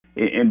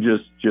And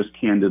just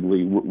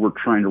candidly, we're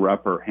trying to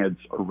wrap our heads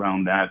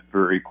around that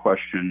very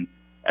question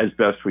as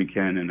best we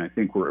can. And I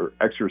think we're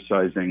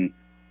exercising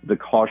the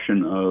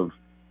caution of,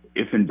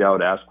 if in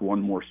doubt, ask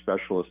one more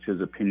specialist his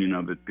opinion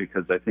of it,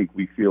 because I think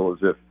we feel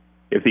as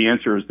if the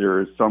answer is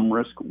there is some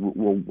risk,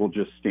 we'll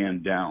just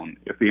stand down.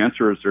 If the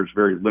answer is there's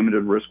very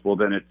limited risk, well,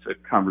 then it's a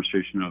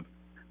conversation of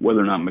whether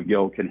or not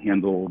Miguel can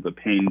handle the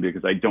pain,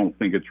 because I don't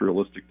think it's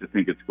realistic to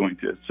think it's going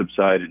to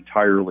subside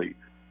entirely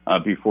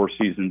before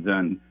season's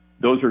end.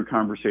 Those are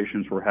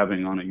conversations we're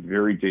having on a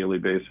very daily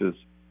basis.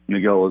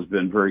 Miguel has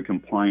been very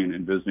compliant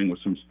in visiting with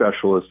some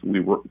specialists.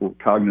 We're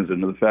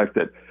cognizant of the fact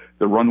that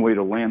the runway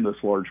to land this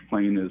large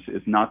plane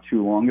is not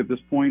too long at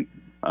this point,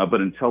 but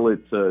until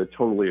it's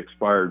totally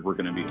expired, we're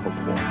going to be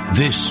hopeful.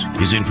 This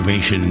is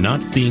information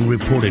not being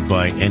reported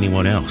by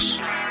anyone else.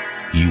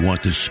 You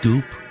want the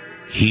scoop?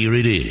 Here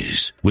it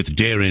is with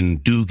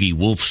Darren Doogie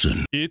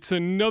Wolfson. It's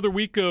another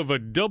week of a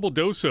double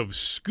dose of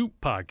Scoop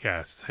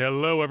Podcasts.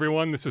 Hello,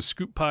 everyone. This is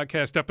Scoop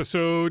Podcast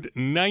episode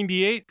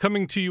 98,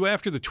 coming to you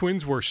after the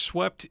Twins were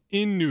swept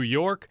in New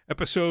York.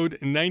 Episode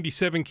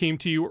 97 came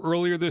to you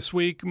earlier this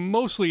week,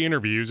 mostly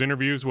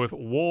interviews with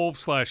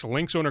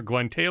Wolves/Lynx owner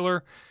Glenn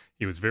Taylor.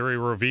 He was very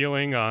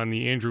revealing on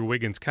the Andrew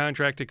Wiggins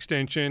contract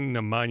extension,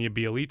 Nemanja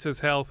Bjelica's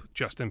health,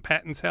 Justin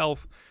Patton's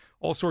health,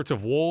 all sorts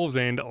of Wolves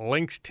and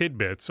Lynx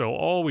tidbits, so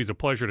always a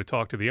pleasure to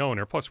talk to the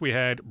owner. Plus, we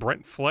had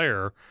Brent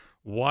Flair,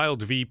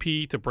 Wild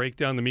VP, to break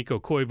down the Mikko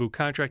Koivu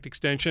contract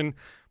extension,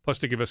 plus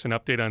to give us an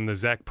update on the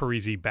Zach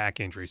Parise back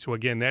injury. So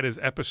again, that is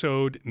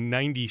episode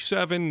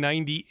 97.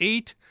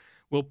 98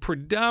 will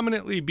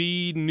predominantly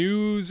be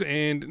news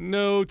and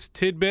notes,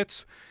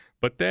 tidbits,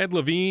 but Thad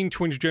Levine,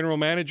 Twins general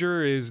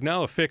manager, is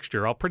now a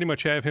fixture. I'll pretty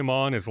much have him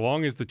on as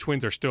long as the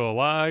Twins are still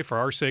alive. For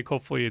our sake,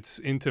 hopefully it's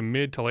into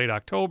mid to late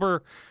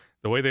October.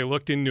 The way they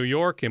looked in New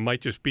York, it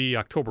might just be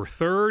October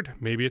 3rd.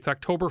 Maybe it's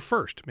October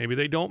 1st. Maybe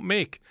they don't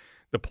make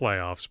the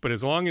playoffs. But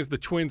as long as the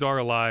Twins are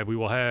alive, we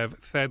will have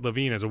Thad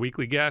Levine as a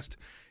weekly guest.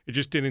 It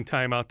just didn't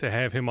time out to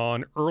have him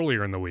on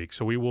earlier in the week.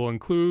 So we will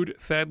include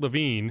Thad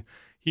Levine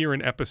here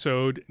in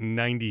episode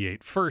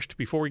 98. First,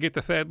 before we get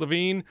to Thad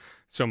Levine,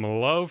 some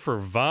love for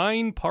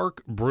Vine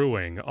Park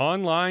Brewing.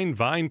 Online,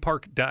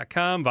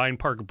 vinepark.com. Vine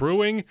Park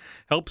Brewing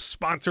helps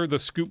sponsor the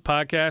Scoop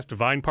Podcast.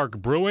 Vine Park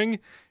Brewing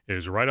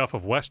is right off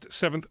of West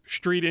 7th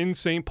Street in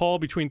St. Paul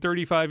between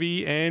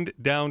 35E and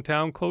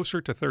downtown,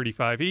 closer to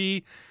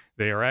 35E.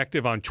 They are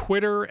active on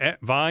Twitter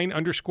at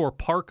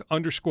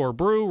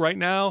Vine_Park_Brew. Right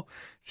now,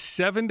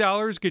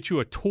 $7 gets you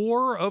a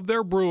tour of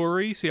their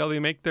brewery, see how they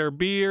make their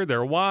beer,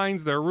 their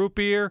wines, their root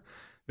beer.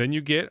 Then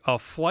you get a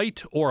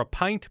flight or a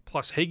pint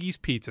plus Haggie's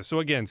Pizza. So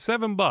again,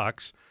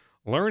 $7,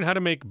 learn how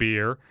to make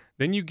beer.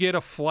 Then you get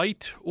a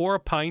flight or a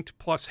pint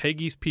plus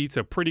Haggie's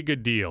Pizza. Pretty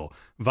good deal.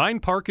 Vine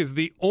Park is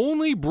the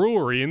only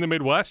brewery in the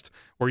Midwest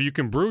where you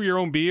can brew your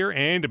own beer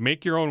and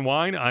make your own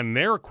wine on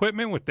their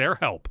equipment with their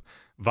help.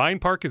 Vine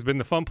Park has been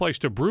the fun place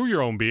to brew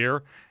your own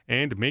beer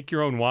and make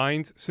your own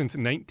wines since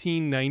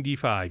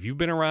 1995. You've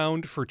been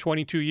around for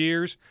 22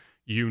 years.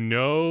 You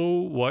know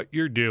what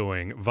you're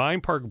doing.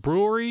 Vine Park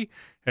Brewery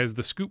has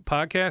the Scoop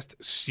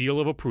Podcast seal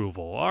of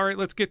approval. All right,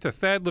 let's get to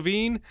Thad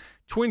Levine,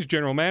 Twins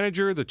general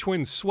manager. The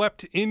Twins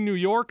swept in New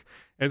York.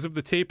 As of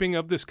the taping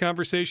of this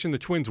conversation, the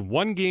Twins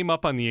one game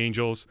up on the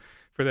Angels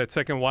for that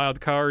second wild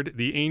card.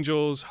 The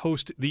Angels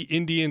host the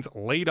Indians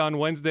late on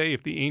Wednesday.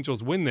 If the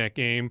Angels win that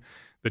game,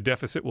 the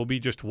deficit will be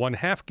just one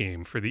half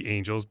game for the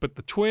Angels. But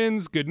the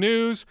Twins, good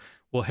news,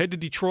 will head to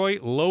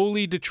Detroit,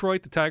 lowly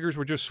Detroit. The Tigers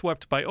were just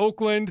swept by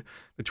Oakland.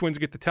 The Twins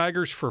get the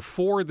Tigers for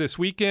 4 this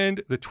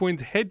weekend. The Twins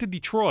head to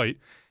Detroit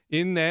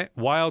in that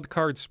wild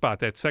card spot,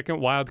 that second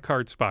wild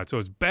card spot. So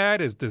as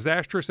bad, as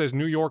disastrous as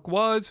New York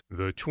was,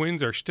 the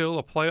Twins are still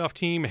a playoff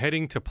team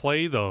heading to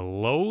play the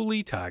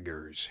lowly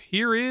Tigers.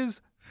 Here is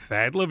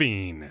Thad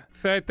Levine.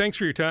 Thad, thanks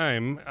for your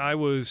time. I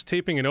was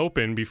taping an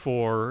open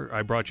before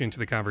I brought you into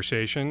the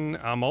conversation.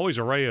 I'm always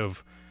a ray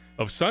of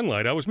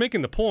sunlight. I was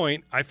making the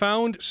point, I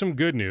found some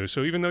good news.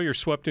 So even though you're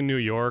swept in New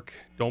York,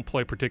 don't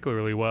play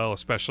particularly well,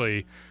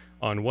 especially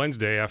on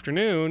Wednesday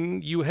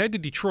afternoon, you head to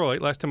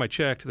Detroit. Last time I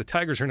checked, the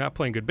Tigers are not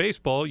playing good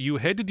baseball. You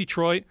head to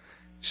Detroit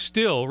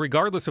still,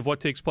 regardless of what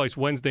takes place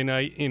Wednesday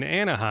night in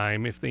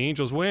Anaheim. If the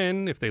Angels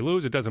win, if they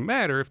lose, it doesn't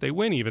matter. If they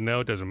win, even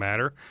though it doesn't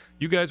matter,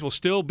 you guys will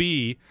still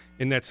be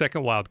in that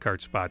second wild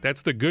card spot.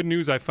 That's the good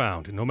news I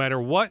found. No matter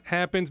what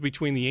happens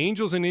between the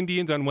Angels and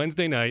Indians on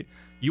Wednesday night,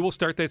 you will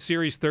start that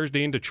series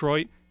Thursday in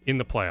Detroit in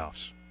the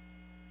playoffs.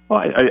 Well,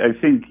 I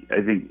think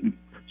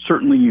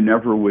certainly you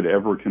never would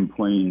ever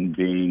complain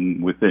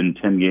being within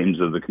 10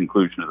 games of the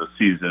conclusion of the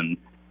season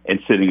and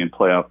sitting in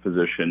playoff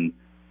position.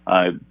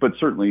 But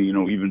certainly,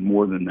 even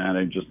more than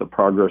that, just the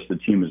progress the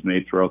team has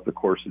made throughout the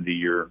course of the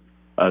year,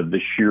 the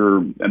sheer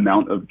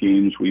amount of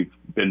games we've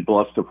been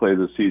blessed to play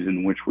this season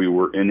in which we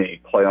were in a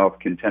playoff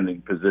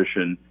contending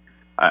position,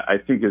 I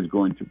think is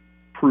going to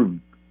prove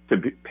to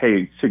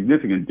pay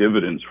significant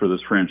dividends for this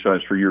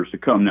franchise for years to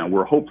come. Now,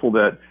 we're hopeful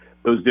that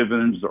those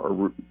dividends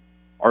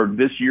are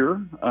this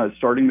year,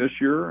 starting this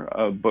year,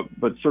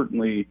 but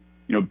certainly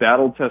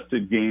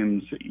battle-tested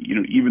games.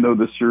 Even though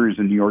the series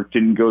in New York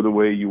didn't go the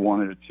way you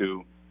wanted it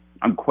to,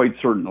 I'm quite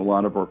certain a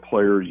lot of our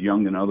players,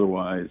 young and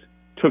otherwise,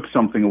 took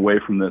something away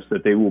from this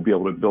that they will be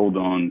able to build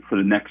on for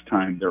the next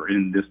time they're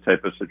in this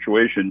type of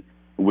situation,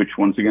 which,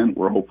 once again,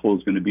 we're hopeful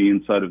is going to be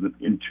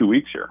in 2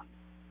 weeks here.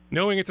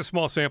 Knowing it's a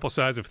small sample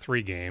size of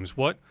 3 games,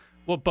 what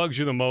bugs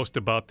you the most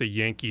about the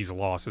Yankees'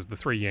 losses, the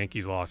 3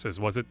 Yankees' losses?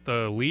 Was it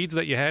the leads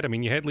that you had? I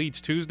mean, you had leads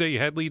Tuesday, you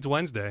had leads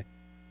Wednesday.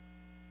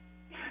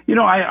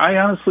 I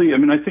honestly,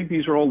 I think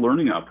these are all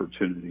learning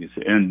opportunities.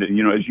 And,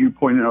 as you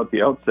pointed out at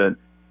the outset,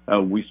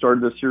 we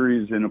started the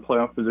series in a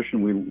playoff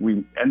position. We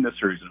end the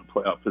series in a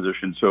playoff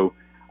position. So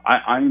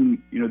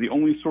I'm the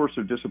only source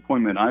of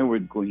disappointment I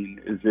would glean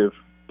is if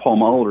Paul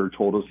Molitor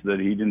told us that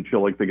he didn't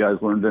feel like the guys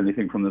learned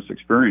anything from this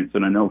experience.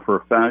 And I know for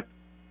a fact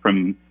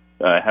from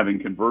having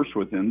conversed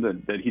with him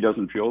that he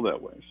doesn't feel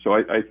that way. So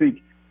I think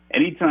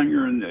anytime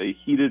you're in a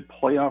heated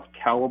playoff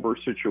caliber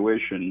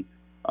situation,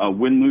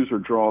 win, lose, or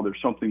draw,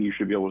 there's something you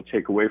should be able to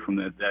take away from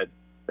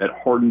that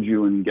hardens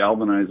you and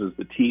galvanizes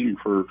the team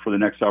for the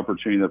next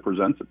opportunity that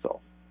presents itself.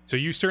 So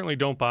you certainly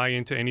don't buy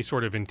into any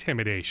sort of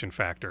intimidation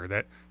factor,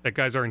 that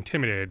guys are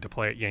intimidated to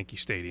play at Yankee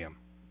Stadium.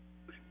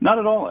 Not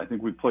at all. I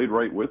think we played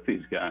right with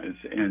these guys.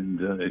 And,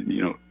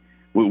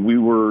 we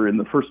were in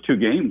the first 2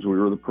 games, we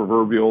were the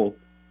proverbial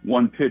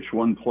one pitch,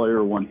 one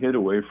player, one hit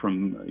away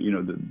from,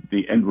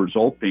 the end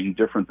result being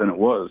different than it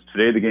was.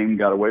 Today, the game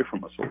got away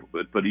from us a little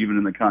bit, but even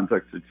in the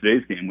context of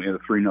today's game, we had a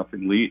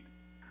 3-0 lead.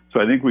 So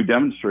I think we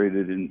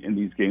demonstrated in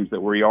these games that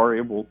we are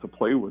able to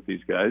play with these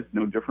guys,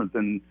 no different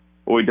than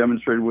what we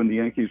demonstrated when the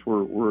Yankees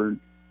were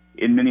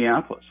in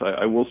Minneapolis.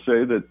 I will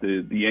say that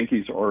the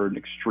Yankees are an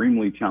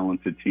extremely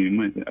talented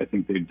team. I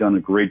think they've done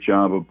a great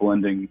job of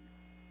blending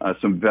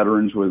some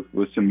veterans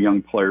with some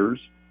young players.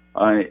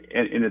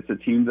 And it's a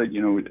team that,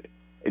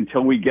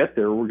 until we get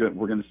there, we're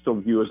going to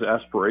still view as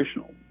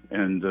aspirational.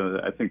 And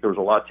I think there was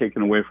a lot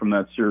taken away from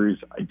that series.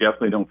 I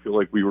definitely don't feel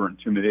like we were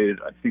intimidated.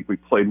 I think we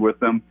played with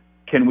them.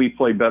 Can we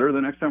play better the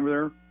next time we're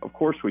there? Of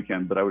course we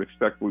can, but I would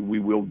expect we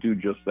will do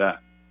just that.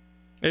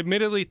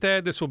 Admittedly,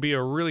 Thad, this will be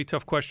a really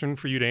tough question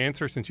for you to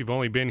answer since you've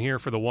only been here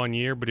for the 1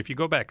 year. But if you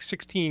go back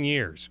 16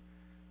 years,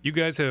 you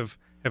guys have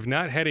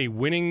not had a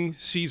winning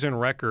season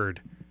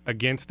record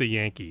against the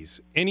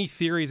Yankees. Any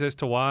theories as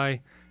to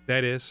why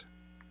that is?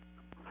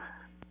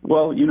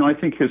 Well, I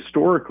think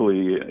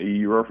historically,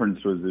 your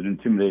reference was it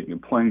intimidating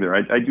and playing there.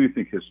 I do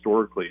think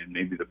historically, and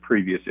maybe the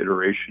previous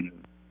iteration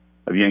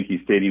of Yankee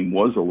Stadium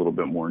was a little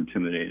bit more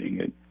intimidating.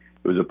 It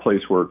was a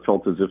place where it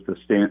felt as if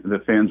the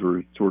fans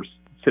were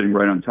sitting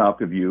right on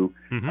top of you,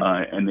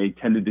 and they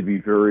tended to be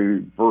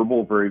very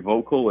verbal, very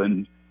vocal,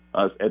 and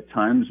at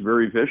times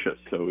very vicious.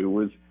 So it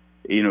was,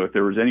 if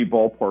there was any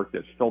ballpark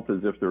that felt as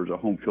if there was a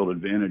home field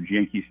advantage,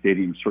 Yankee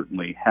Stadium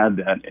certainly had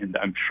that, and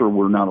I'm sure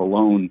we're not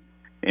alone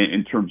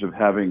in terms of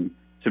having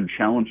some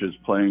challenges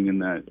playing in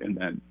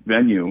that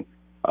venue.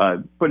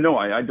 But no,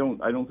 I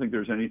don't think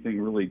there's anything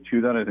really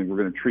to that. I think we're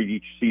going to treat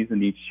each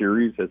season, each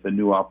series as a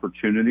new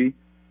opportunity.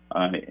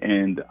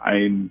 And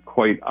I'm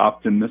quite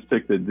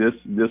optimistic that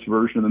this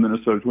version of the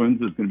Minnesota Twins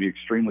is going to be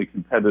extremely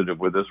competitive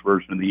with this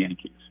version of the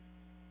Yankees.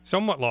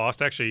 Somewhat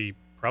lost, actually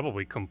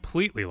probably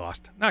completely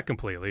lost. Not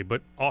completely,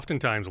 but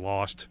oftentimes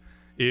lost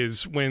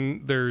is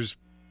when there's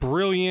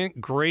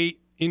brilliant, great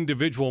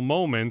individual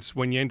moments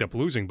when you end up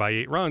losing by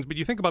 8 runs. But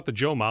you think about the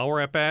Joe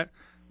Mauer at bat.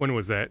 When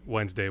was that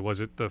Wednesday? Was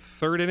it the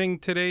 3rd inning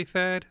today,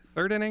 Thad?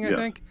 3rd inning, I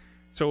think?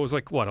 So it was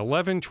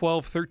 11,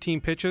 12,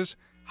 13 pitches?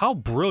 How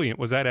brilliant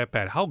was that at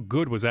bat? How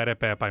good was that at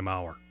bat by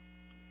Mauer?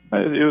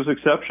 It was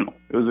exceptional.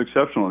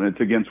 And it's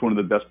against one of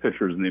the best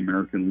pitchers in the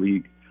American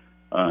League.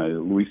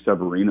 Luis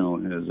Severino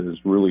has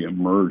really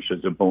emerged as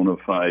a bona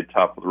fide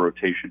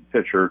top-of-the-rotation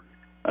pitcher.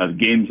 The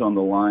game's on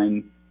the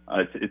line.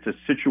 It's a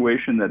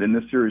situation that in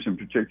this series in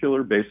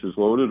particular, bases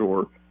loaded,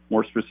 or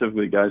more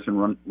specifically guys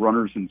and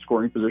runners in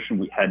scoring position,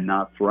 we had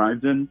not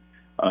thrived in.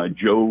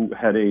 Joe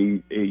had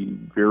a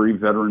very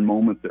veteran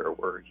moment there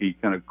where he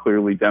kind of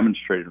clearly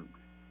demonstrated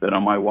that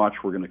on my watch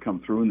we're going to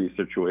come through in these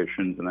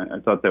situations, and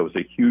I thought that was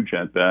a huge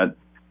at-bat.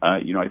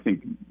 I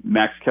think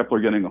Max Kepler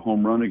getting a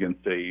home run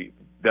against a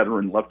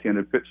veteran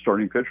left-handed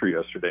starting pitcher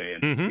yesterday,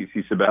 and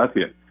CC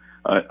Sabathia,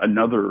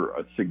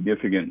 another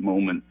significant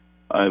moment.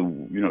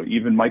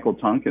 Even Michael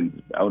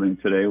Tonkin's outing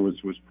today was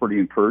pretty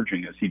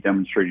encouraging as he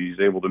demonstrated he's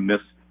able to miss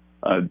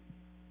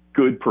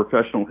good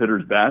professional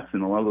hitters' bats,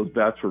 and a lot of those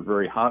bats were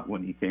very hot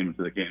when he came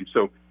into the game.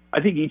 So I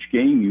think each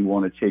game you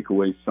want to take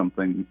away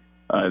something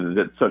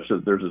that such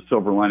that there's a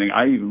silver lining.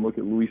 I even look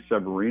at Luis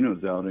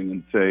Severino's outing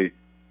and say,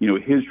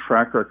 his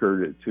track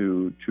record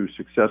to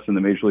success in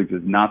the major leagues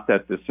is not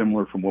that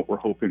dissimilar from what we're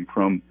hoping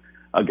from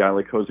a guy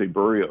like Jose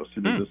Barrios.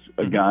 It is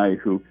a guy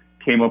who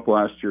came up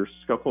last year,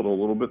 scuffled a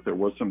little bit. There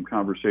was some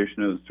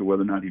conversation as to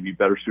whether or not he'd be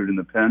better suited in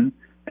the pen,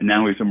 and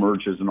now he's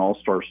emerged as an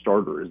all-star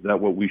starter. Is that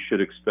what we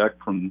should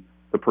expect from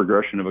the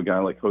progression of a guy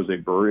like Jose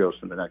Barrios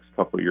in the next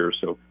couple of years?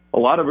 So a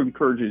lot of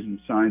encouraging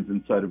signs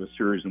inside of a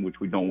series in which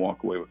we don't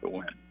walk away with a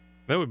win.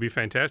 That would be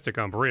fantastic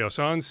on Barrios.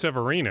 On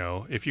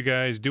Severino, if you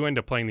guys do end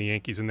up playing the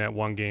Yankees in that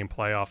one-game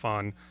playoff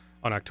on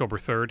on October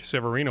 3rd.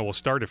 Severino will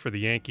start it for the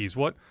Yankees.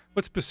 What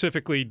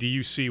specifically do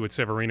you see with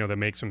Severino that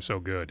makes him so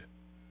good?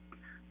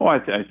 Well,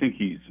 I think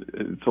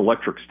it's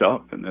electric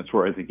stuff, and that's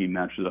where I think he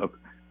matches up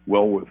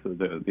well with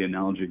the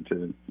analogy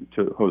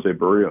to Jose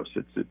Barrios.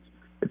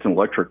 It's an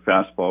electric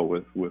fastball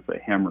with a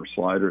hammer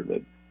slider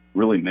that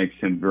really makes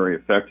him very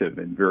effective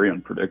and very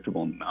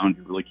unpredictable on the mound.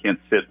 You really can't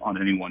sit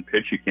on any one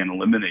pitch. You can't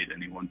eliminate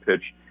any one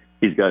pitch.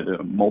 He's got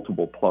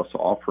multiple plus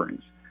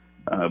offerings.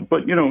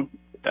 But,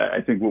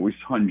 I think what we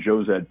saw in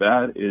Joe's at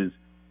bat is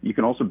you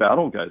can also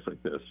battle guys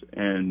like this,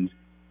 and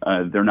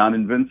they're not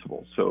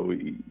invincible. So,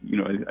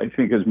 I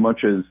think as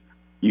much as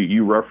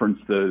you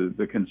referenced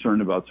the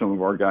concern about some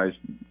of our guys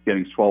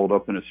getting swallowed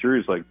up in a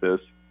series like this,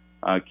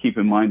 keep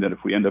in mind that if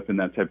we end up in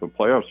that type of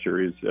playoff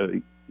series,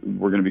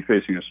 we're going to be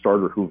facing a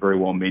starter who very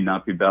well may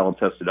not be battle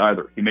tested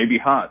either. He may be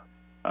hot,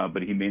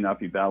 but he may not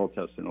be battle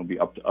tested, and it'll be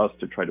up to us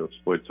to try to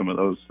exploit some of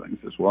those things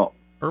as well.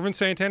 Irvin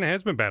Santana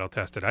has been battle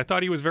tested. I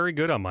thought he was very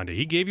good on Monday.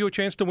 He gave you a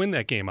chance to win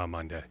that game on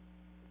Monday.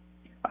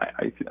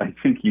 I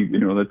think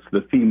that's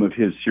the theme of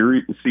his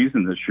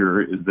season this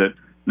year, is that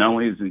not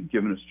only has he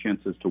given us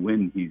chances to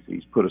win,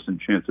 he's put us in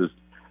chances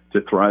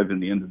to thrive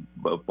in the end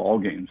of ball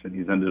games, and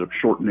he's ended up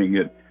shortening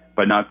it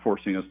by not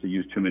forcing us to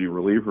use too many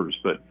relievers.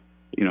 But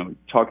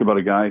talk about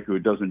a guy who,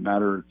 it doesn't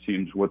matter, it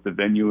seems, what the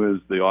venue is,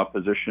 the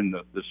opposition,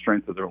 the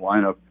strength of their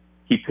lineup.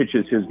 He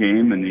pitches his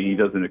game, and he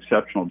does an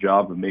exceptional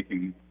job of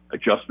making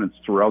adjustments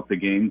throughout the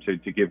game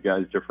to give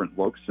guys different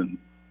looks. And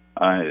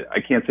I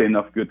can't say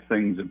enough good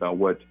things about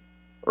what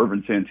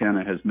Irvin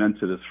Santana has meant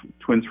to this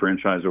Twins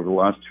franchise over the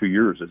last 2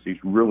 years, as he's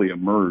really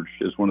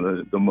emerged as one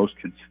of the most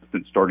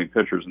consistent starting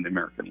pitchers in the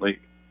American League.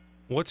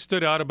 What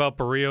stood out about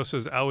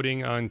Barrios'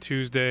 outing on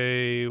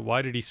Tuesday?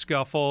 Why did he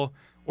scuffle?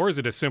 Or is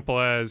it as simple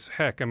as,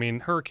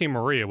 Hurricane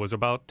Maria was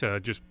about to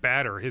just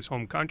batter his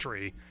home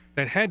country?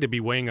 That had to be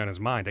weighing on his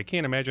mind. I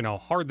can't imagine how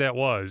hard that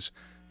was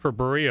for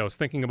Barrios,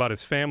 thinking about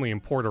his family in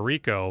Puerto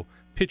Rico,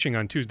 pitching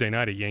on Tuesday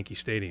night at Yankee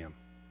Stadium.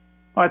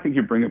 I think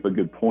you bring up a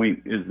good point,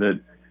 is that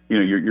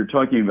you're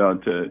talking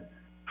about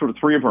sort of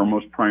three of our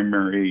most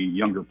primary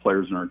younger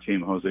players in our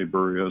team, Jose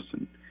Barrios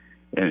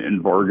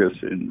and Vargas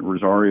and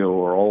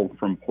Rosario, are all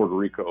from Puerto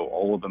Rico.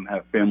 All of them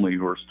have family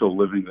who are still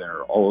living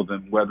there. All of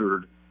them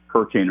weathered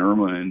Hurricane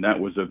Irma, and that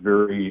was a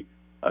very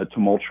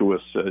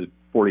tumultuous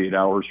 48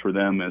 hours for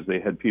them, as they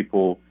had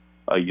people,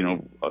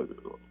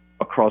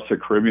 across the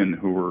Caribbean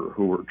who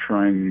were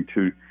trying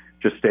to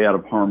just stay out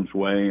of harm's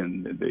way,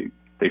 and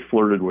they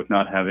flirted with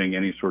not having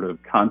any sort of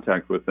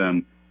contact with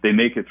them. They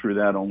make it through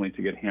that, only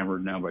to get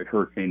hammered now by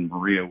Hurricane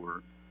Maria,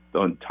 where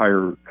the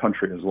entire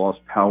country has lost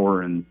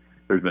power, and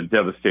there's been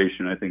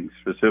devastation. I think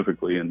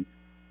specifically in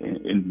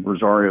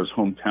Rosario's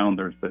hometown,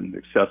 there's been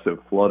excessive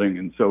flooding,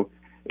 and so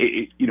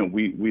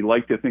we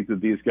like to think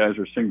that these guys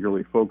are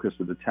singularly focused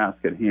with the task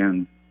at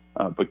hand,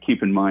 but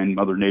keep in mind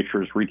Mother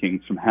Nature is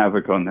wreaking some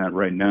havoc on that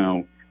right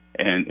now,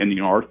 and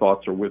our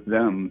thoughts are with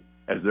them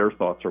as their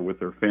thoughts are with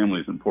their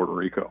families in Puerto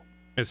Rico.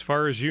 As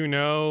far as you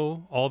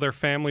know, all their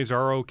families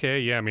are okay.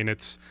 Yeah,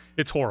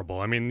 it's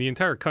horrible. The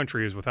entire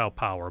country is without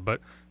power,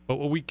 but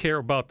what we care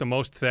about the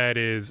most, that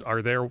is,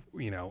 are their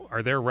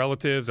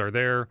relatives, are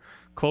their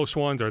close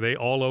ones, are they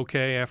all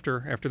okay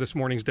after this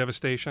morning's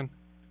devastation?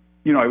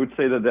 I would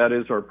say that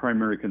is our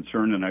primary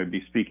concern, and I would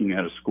be speaking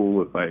at a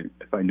school if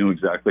I knew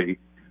exactly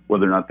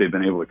whether or not they've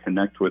been able to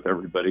connect with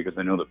everybody, because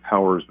I know the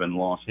power has been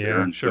lost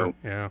there. And sure.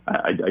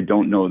 I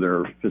don't know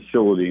their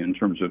facility in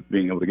terms of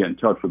being able to get in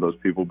touch with those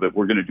people, but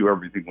we're going to do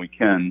everything we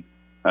can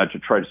to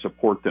try to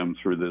support them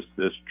through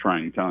this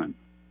trying time.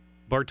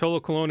 Bartolo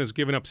Colon has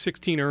given up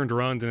 16 earned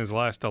runs in his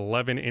last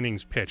 11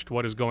 innings pitched.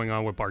 What is going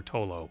on with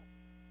Bartolo?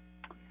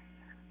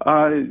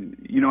 I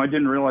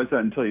didn't realize that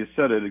until you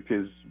said it,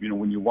 because,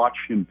 when you watch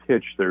him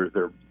pitch, there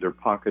are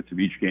pockets of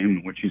each game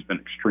in which he's been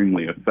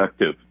extremely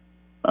effective.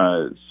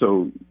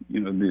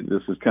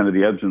 This is kind of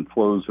the ebbs and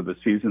flows of the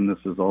season. This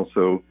is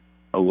also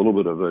a little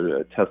bit of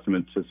a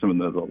testament to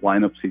some of the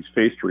lineups he's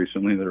faced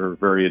recently that are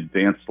very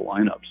advanced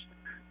lineups.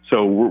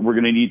 So we're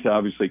going to need to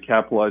obviously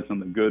capitalize on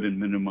the good and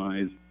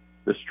minimize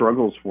the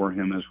struggles for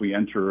him as we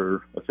enter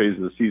a phase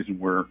of the season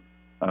where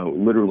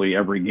literally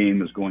every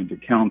game is going to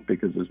count,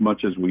 because as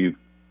much as we've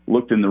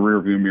looked in the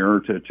rearview mirror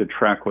to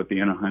track what the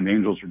Anaheim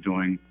Angels are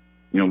doing,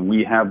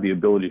 we have the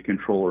ability to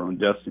control our own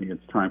destiny.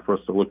 It's time for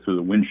us to look through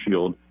the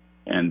windshield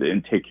and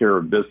take care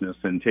of business.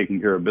 And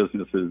taking care of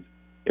business is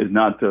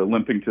not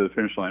limping to the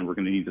finish line. We're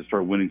going to need to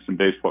start winning some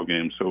baseball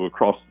games. So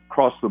across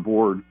the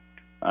board,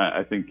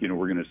 I think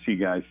we're going to see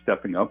guys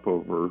stepping up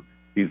over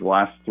these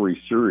last three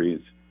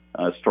series,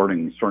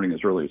 starting as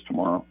early as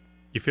tomorrow.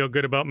 You feel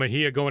good about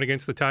Mejia going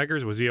against the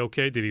Tigers? Was he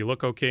okay? Did he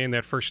look okay in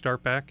that first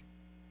start back?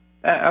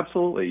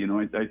 Absolutely.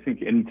 I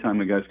think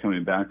anytime a guy's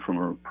coming back from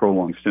a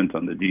prolonged stint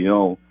on the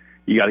DL,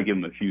 you got to give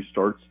him a few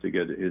starts to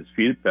get his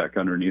feet back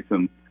underneath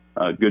him.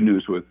 Good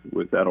news with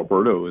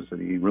Adalberto is that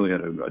he really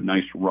had a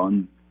nice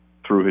run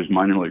through his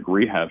minor league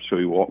rehab, so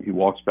he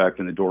walks back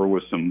in the door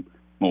with some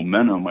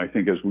momentum. I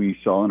think, as we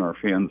saw and our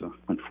fans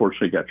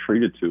unfortunately got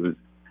treated to, is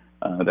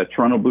That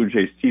Toronto Blue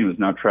Jays team is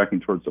now tracking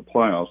towards the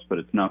playoffs, but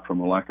it's not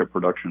from a lack of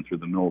production through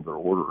the middle of their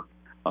order,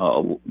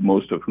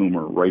 most of whom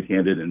are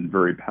right-handed and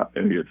very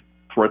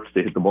threats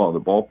to hit the ball at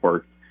the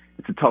ballpark.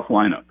 It's a tough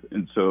lineup,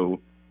 and so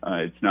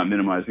it's not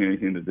minimizing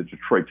anything that the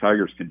Detroit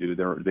Tigers can do.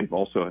 They've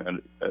also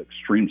had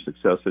extreme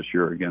success this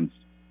year against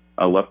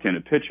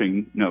left-handed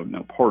pitching. No,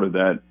 part of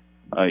that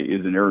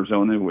is in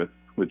Arizona with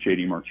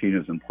J.D.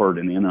 Martinez and part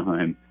in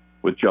Anaheim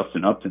with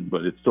Justin Upton,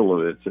 but it's still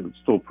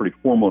a pretty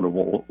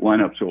formidable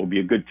lineup, so it'll be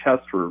a good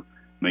test for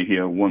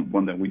Mejia,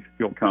 one that we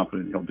feel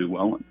confident he'll do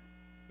well in.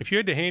 If you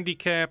had to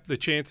handicap the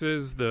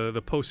chances,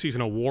 the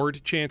postseason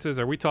award chances,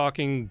 are we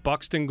talking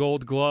Buxton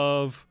Gold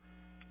Glove,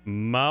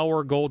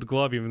 Mauer Gold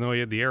Glove, even though he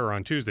had the error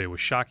on Tuesday? It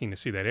was shocking to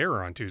see that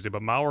error on Tuesday,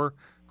 but Mauer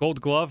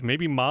Gold Glove,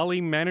 maybe Molly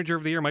Manager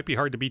of the Year. Might be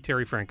hard to beat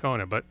Terry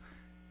Francona, but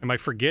am I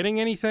forgetting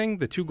anything?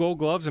 The 2 Gold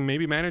Gloves and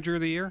maybe Manager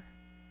of the Year?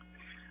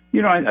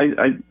 You know,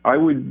 I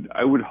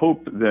would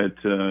hope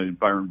that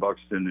Byron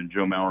Buxton and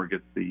Joe Mauer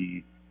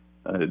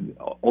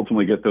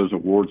ultimately get those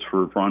awards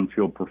for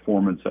on-field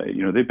performance.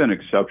 They've been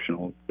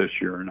exceptional this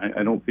year, and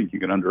I don't think you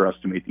can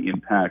underestimate the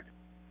impact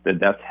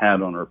that's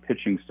had on our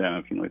pitching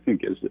staff. I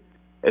think as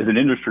an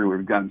industry,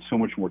 we've gotten so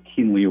much more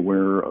keenly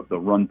aware of the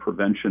run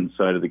prevention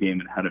side of the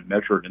game and how to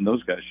measure it, and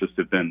those guys just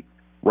have been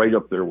right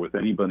up there with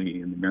anybody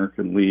in the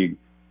American League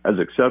as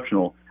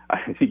exceptional.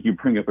 I think you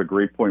bring up a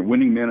great point.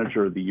 Winning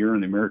Manager of the Year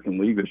in the American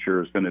League this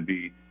year is going to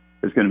be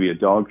a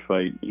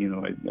dogfight.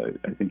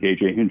 I think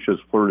AJ Hinch has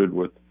flirted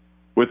with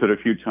it a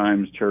few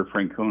times. Terry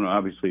Francona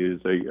obviously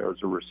is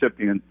a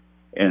recipient,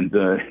 and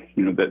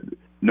that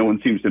no one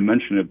seems to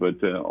mention it,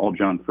 but all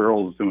John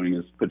Farrell is doing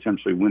is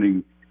potentially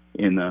winning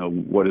in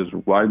what is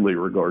widely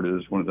regarded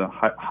as one of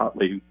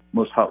the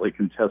most hotly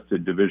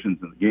contested divisions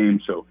in the game.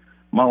 So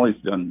Molly's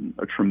done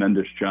a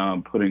tremendous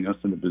job putting us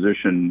in the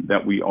position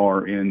that we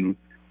are in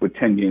with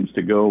 10 games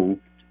to go,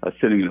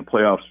 sitting in a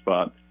playoff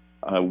spot.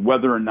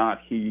 Whether or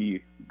not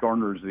he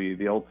garners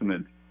the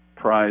ultimate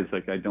prize,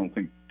 I don't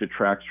think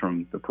detracts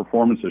from the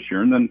performance this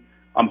year. And then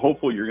I'm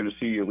hopeful you're going to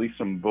see at least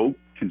some vote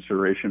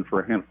consideration for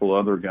a handful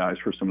of other guys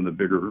for some of the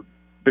bigger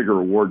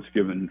awards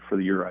given for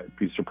the year. I'd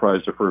be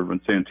surprised if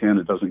Irvin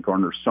Santana doesn't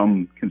garner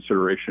some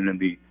consideration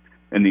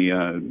in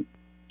the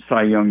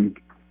Cy Young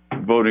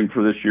voting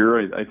for this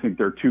year. I think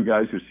there are 2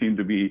 guys who seem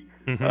to be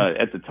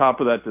at the top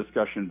of that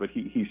discussion, but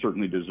he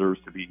certainly deserves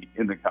to be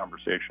in the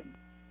conversation.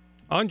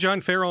 On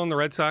John Farrell and the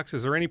Red Sox,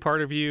 is there any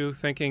part of you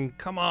thinking,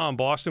 come on,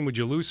 Boston, would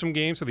you lose some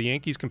games so the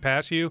Yankees can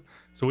pass you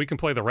so we can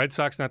play the Red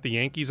Sox, not the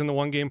Yankees, in the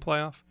one-game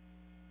playoff?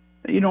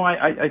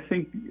 I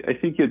think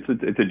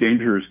it's a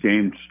dangerous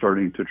game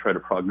starting to try to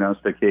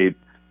prognosticate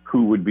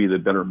who would be the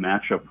better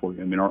matchup for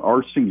you. I mean,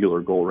 our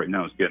singular goal right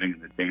now is getting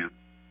in the dance.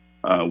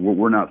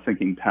 We're not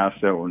thinking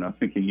past that. We're not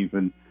thinking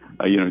even,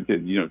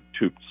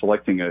 to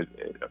selecting a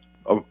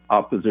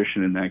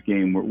opposition in that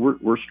game.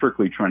 We're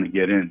strictly trying to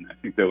get in. I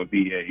think that would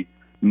be a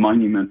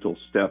monumental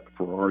step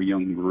for our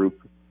young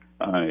group,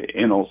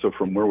 and also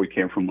from where we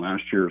came from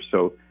last year.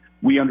 So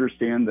we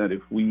understand that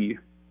if we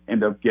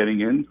end up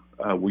getting in,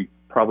 we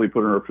probably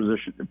put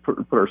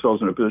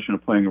ourselves in a position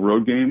of playing a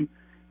road game,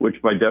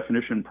 which by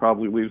definition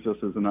probably leaves us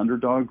as an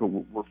underdog, but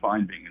we're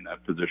fine being in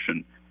that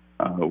position.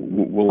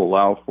 We'll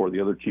allow for the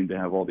other team to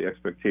have all the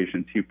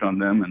expectations heaped on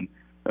them,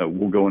 and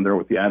we'll go in there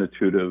with the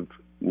attitude of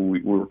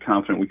we're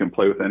confident we can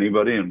play with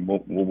anybody, and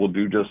we'll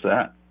do just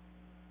that.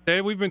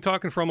 Dave, we've been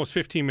talking for almost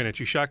 15 minutes.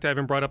 You shocked I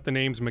haven't brought up the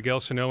names Miguel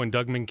Sano and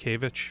Doug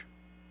Minkiewicz?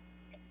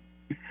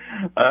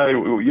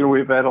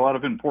 We've had a lot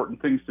of important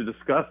things to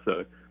discuss.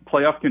 A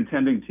playoff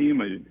contending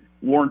team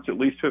warrants at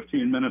least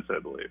 15 minutes, I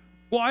believe.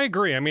 Well, I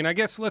agree. I mean, I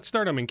guess let's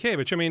start on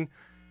Minkiewicz. I mean,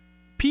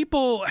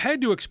 people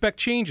had to expect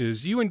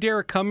changes. You and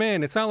Derek come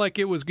in. It's not like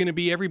it was going to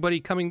be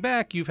everybody coming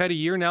back. You've had a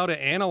year now to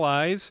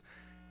analyze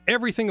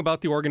everything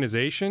about the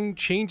organization.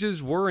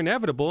 Changes were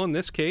inevitable. In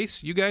this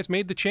case, you guys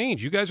made the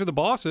change. You guys are the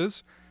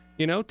bosses.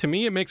 To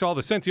me, it makes all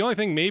the sense. The only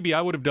thing maybe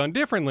I would have done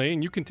differently,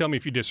 and you can tell me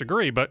if you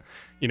disagree, but,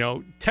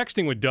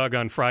 texting with Doug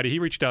on Friday, he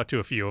reached out to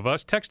a few of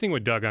us. Texting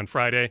with Doug on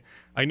Friday,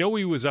 I know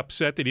he was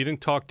upset that he didn't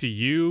talk to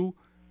you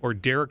or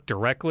Derek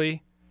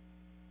directly.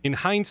 In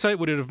hindsight,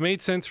 would it have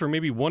made sense for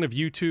maybe one of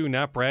you two,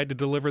 not Brad, to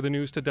deliver the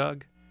news to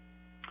Doug?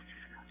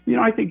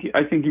 I think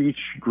each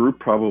group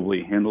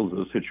probably handles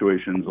those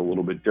situations a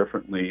little bit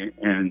differently,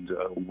 and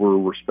we're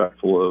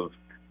respectful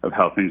of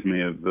how things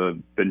may have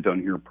been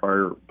done here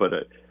prior. But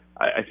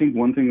I think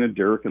one thing that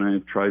Derek and I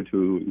have tried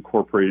to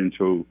incorporate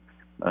into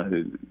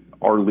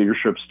our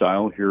leadership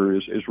style here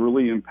is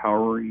really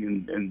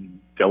empowering and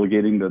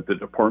delegating the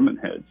department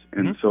heads.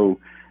 And so,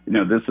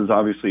 this is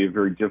obviously a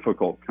very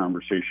difficult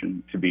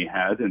conversation to be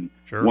had, and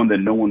one that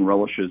no one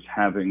relishes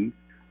having.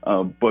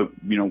 But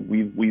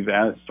we've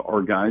asked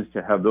our guys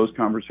to have those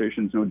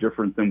conversations, no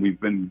different than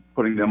we've been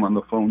putting them on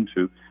the phone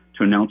to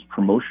announce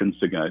promotions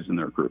to guys in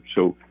their group.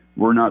 So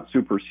we're not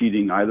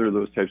superseding either of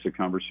those types of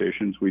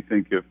conversations. We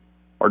think if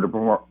our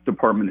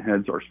department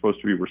heads are supposed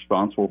to be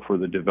responsible for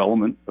the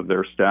development of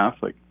their staff,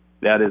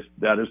 that is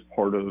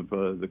part of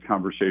the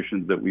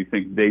conversations that we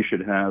think they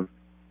should have,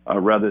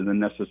 rather than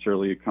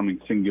necessarily coming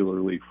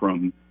singularly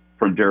from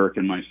from Derek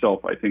and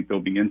myself. I think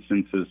there'll be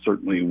instances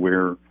certainly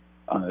where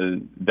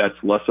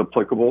that's less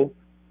applicable.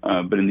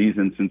 But in these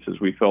instances,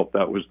 we felt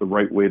that was the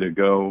right way to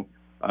go.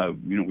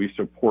 We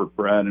support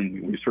Brad,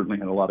 and we certainly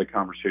had a lot of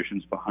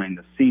conversations behind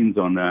the scenes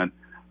on that.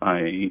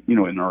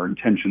 And our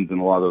intentions in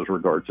a lot of those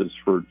regards is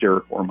for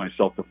Derek or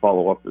myself to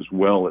follow up as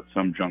well at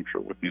some juncture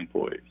with the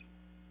employees.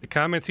 The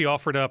comments he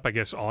offered up, I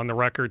guess, on the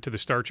record to the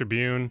Star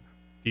Tribune,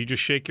 do you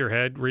just shake your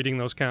head reading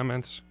those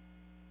comments?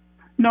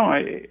 No,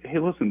 hey,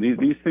 listen,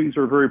 these things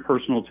are very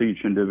personal to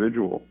each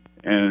individual,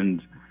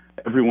 and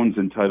everyone's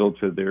entitled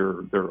to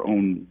their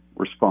own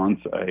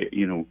response.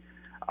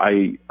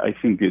 I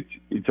think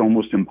it's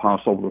almost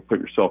impossible to put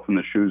yourself in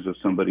the shoes of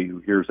somebody who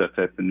hears that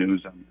type of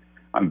news.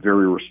 I'm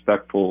very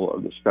respectful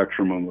of the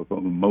spectrum of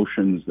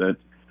emotions that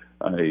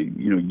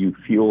you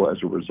feel as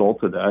a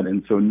result of that.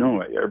 And so,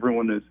 no,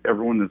 everyone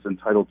is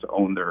entitled to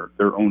own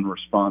their own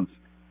response.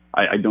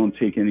 I don't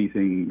take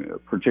anything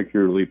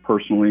particularly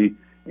personally.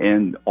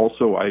 And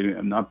also, I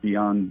am not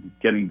beyond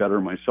getting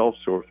better myself.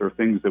 So if there are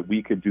things that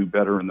we could do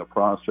better in the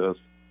process,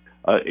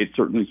 it's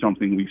certainly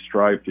something we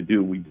strive to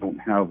do. We don't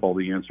have all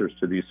the answers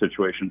to these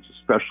situations,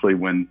 especially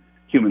when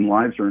human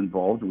lives are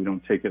involved. We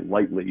don't take it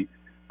lightly.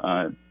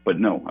 But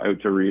no,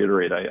 to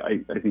reiterate,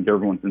 I think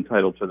everyone's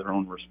entitled to their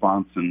own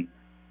response. And,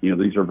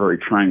 these are very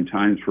trying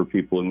times for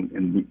people,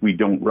 and we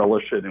don't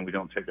relish it and we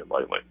don't take it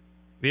lightly.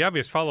 The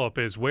obvious follow-up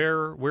is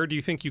where do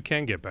you think you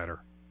can get better?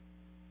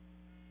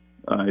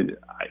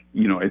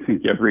 I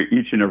think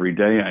each and every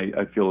day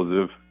I feel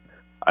as if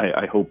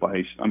I hope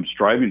I'm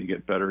striving to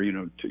get better,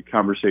 to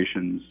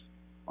conversations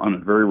on a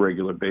very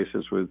regular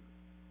basis with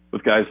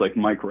guys like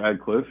Mike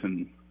Radcliffe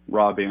and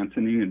Rob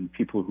Anthony and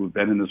people who've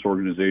been in this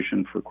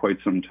organization for quite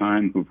some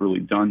time, who've really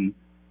done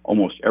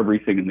almost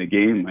everything in the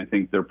game. I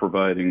think they're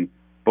providing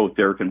both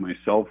Derek and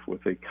myself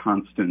with a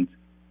constant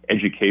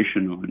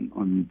education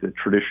on the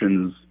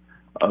traditions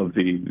of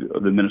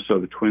the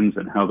Minnesota Twins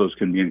and how those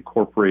can be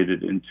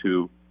incorporated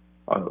into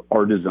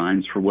our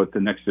designs for what the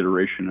next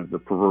iteration of the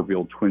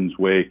proverbial Twins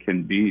way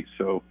can be.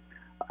 So,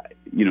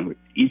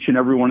 each and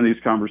every one of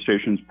these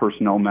conversations,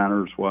 personnel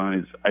matters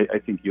wise, I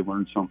think you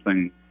learn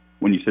something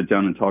when you sit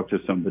down and talk to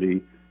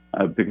somebody,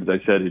 because I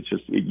said it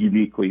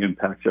uniquely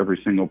impacts every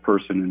single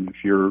person. And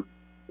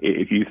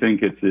if you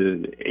think it's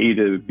a A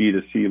to B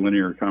to C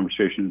linear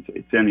conversation,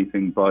 it's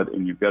anything but,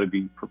 and you've got to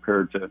be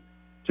prepared to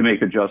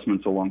make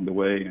adjustments along the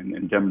way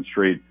and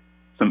demonstrate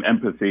some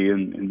empathy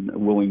and a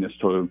willingness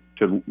to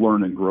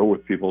learn and grow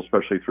with people,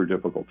 especially through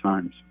difficult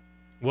times.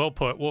 Well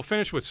put. We'll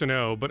finish with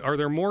Sano, but are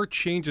there more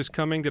changes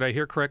coming? Did I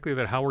hear correctly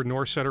that Howard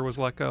Norsetter was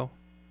let go?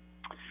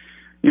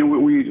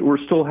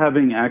 We're still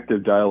having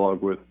active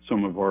dialogue with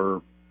some of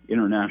our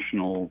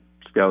international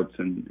scouts,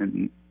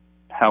 and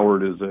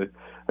Howard is a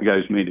guy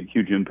who's made a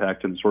huge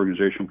impact in this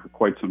organization for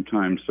quite some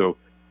time. So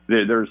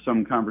there's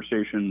some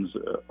conversations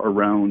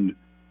around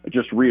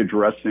just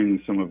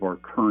readdressing some of our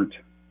current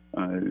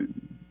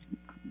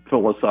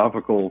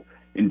philosophical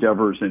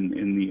endeavors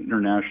in the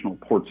international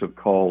ports of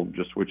call,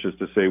 which is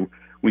to say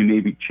we may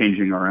be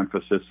changing our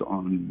emphasis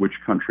on which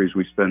countries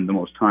we spend the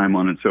most time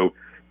on. And so,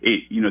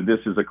 this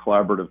is a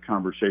collaborative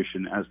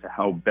conversation as to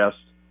how best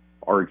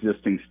our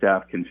existing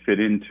staff can fit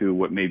into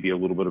what may be a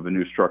little bit of a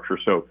new structure.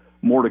 So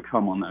more to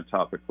come on that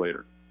topic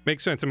later.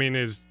 Makes sense. I mean,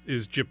 is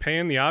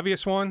Japan the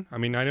obvious one? I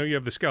mean, I know you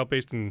have the scout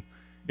based in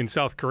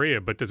South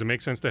Korea, but does it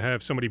make sense to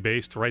have somebody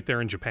based right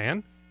there in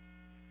Japan?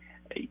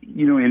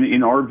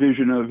 In our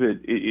vision of it,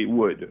 it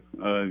would.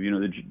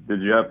 The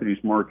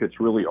Japanese markets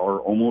really are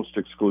almost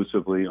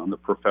exclusively on the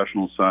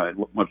professional side,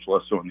 much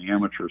less so on the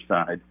amateur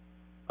side.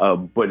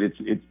 But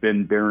it's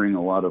been bearing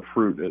a lot of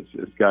fruit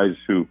as guys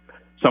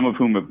some of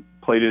whom have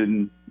played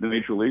in the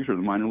major leagues or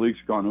the minor leagues,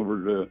 gone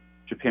over to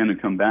Japan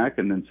and come back,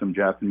 and then some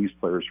Japanese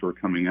players who are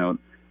coming out.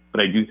 But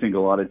I do think a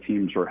lot of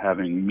teams are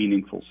having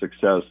meaningful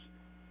success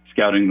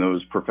scouting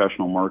those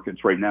professional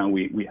markets. Right now,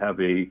 we have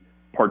a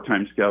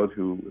part-time scout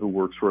who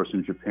works for us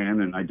in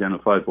Japan and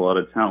identifies a lot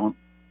of talent,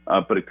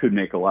 but it could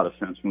make a lot of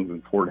sense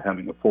moving forward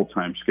having a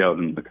full-time scout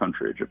in the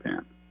country of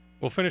Japan.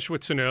 We'll finish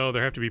with Sano.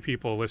 There have to be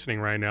people listening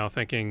right now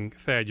thinking,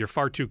 Thad, you're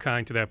far too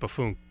kind to that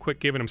buffoon. Quit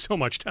giving him so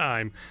much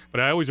time. But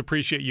I always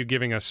appreciate you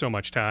giving us so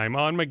much time.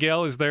 On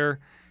Miguel, is there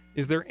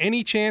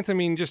any chance,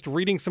 just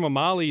reading some of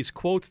Molly's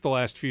quotes the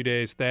last few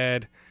days,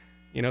 Thad,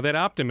 that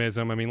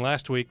optimism,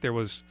 last week there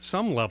was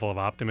some level of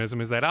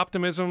optimism. Is that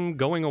optimism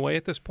going away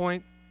at this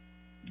point?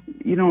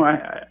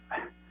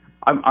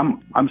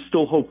 I'm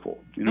still hopeful.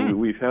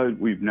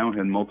 We've now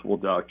had multiple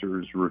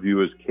doctors review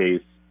his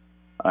case.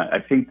 I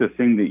think the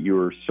thing that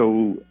you're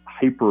so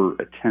hyper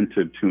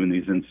attentive to in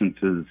these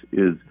instances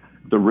is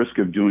the risk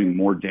of doing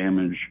more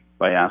damage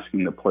by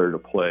asking the player to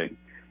play.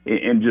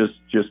 And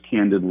just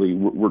candidly,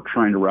 we're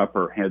trying to wrap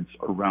our heads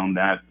around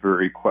that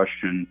very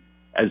question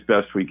as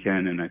best we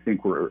can. And I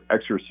think we're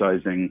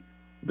exercising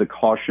the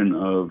caution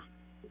of,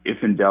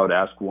 if in doubt,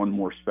 ask one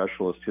more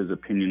specialist his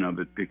opinion of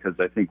it, because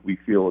I think we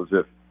feel as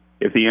if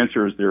the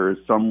answer is there is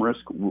some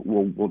risk,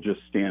 we'll just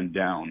stand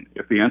down.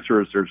 If the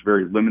answer is there's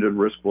very limited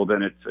risk, well,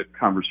 then it's a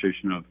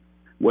conversation of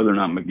whether or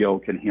not Miguel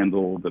can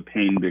handle the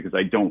pain, because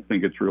I don't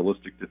think it's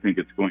realistic to think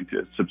it's going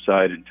to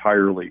subside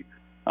entirely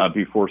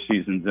before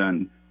season's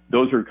end.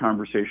 Those are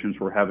conversations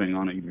we're having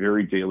on a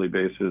very daily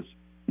basis.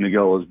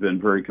 Miguel has been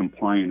very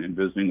compliant in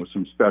visiting with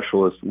some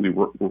specialists.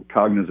 We're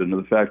cognizant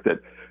of the fact that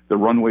the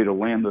runway to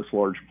land this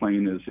large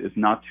plane is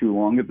not too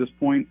long at this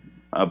point,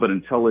 but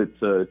until it's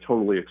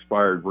totally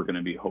expired, we're going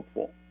to be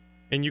hopeful.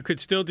 And you could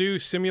still do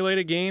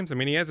simulated games. I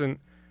mean, he hasn't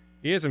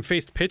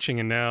faced pitching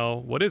in now,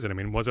 what is it? I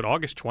mean, was it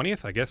August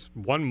 20th? I guess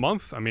 1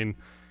 month. I mean,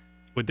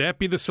 would that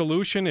be the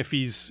solution if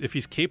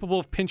he's capable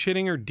of pinch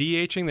hitting or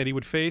DHing, that he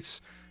would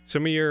face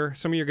some of your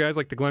guys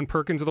like the Glenn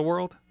Perkins of the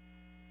world?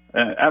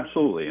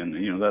 Absolutely,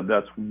 and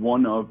that's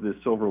one of the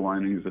silver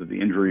linings of the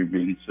injury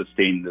being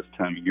sustained this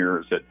time of year,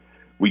 is that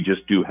we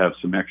just do have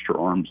some extra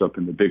arms up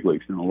in the big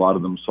leagues, and a lot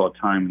of them saw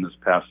time in this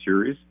past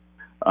series.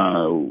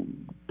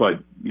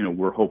 But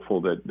we're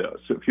hopeful that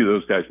a few of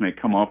those guys may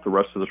come off the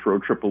rest of this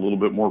road trip a little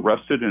bit more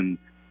rested and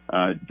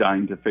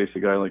dying to face a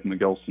guy like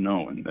Miguel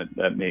Sano, and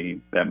that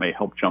may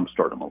help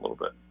jumpstart him a little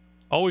bit.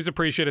 Always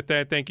appreciate it,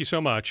 Thad. Thank you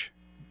so much.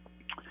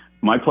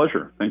 My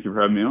pleasure. Thank you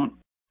for having me on.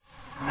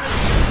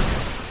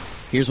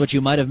 Here's what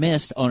you might have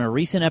missed on a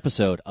recent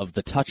episode of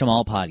the Touch 'Em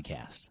All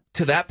podcast.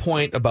 To that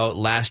point about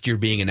last year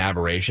being an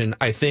aberration,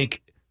 I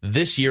think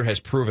this year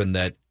has proven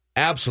that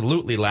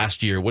absolutely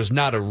last year was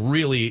not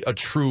a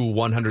true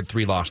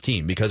 103-loss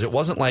team, because it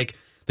wasn't like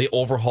they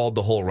overhauled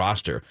the whole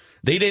roster.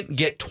 They didn't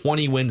get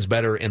 20 wins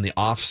better in the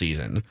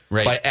offseason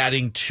by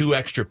adding 2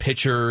 extra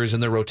pitchers in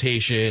the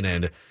rotation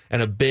and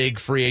a big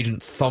free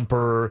agent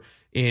thumper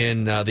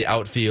in the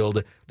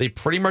outfield. They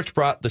pretty much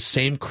brought the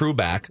same crew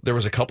back. There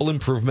was a couple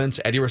improvements: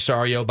 Eddie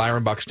Rosario,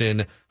 Byron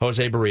Buxton,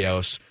 Jose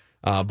Barrios.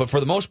 But for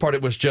the most part,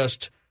 it was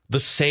just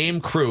the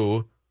same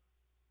crew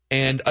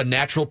and a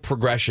natural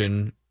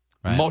progression,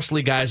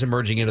 mostly guys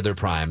emerging into their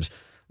primes.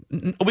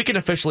 We can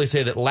officially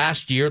say that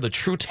last year, the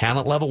true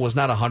talent level was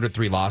not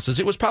 103 losses.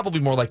 It was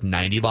probably more like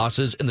 90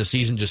 losses, and the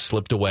season just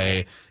slipped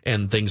away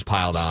and things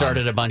piled on.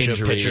 Started a bunch of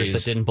pitchers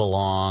that didn't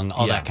belong,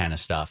 all that kind of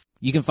stuff.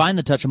 You can find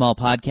the Touch 'Em All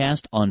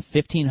podcast on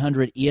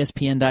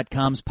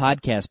 1500ESPN.com's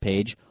podcast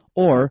page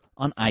or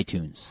on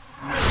iTunes.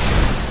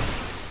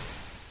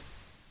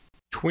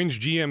 Twins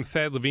GM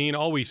Thad Levine,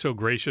 always so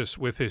gracious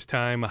with his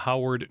time.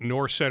 Howard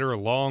Norsetter,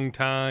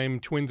 longtime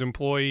Twins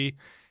employee,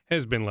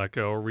 has been let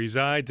go.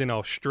 Resides in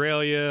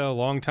Australia, a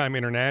longtime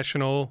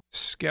international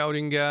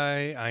scouting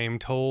guy, I am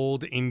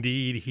told.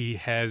 Indeed, he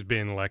has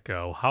been let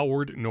go.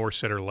 Howard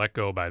Norsetter let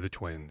go by the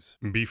Twins.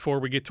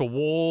 Before we get to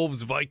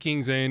Wolves,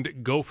 Vikings,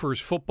 and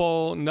Gophers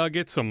football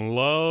nuggets, some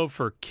love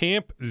for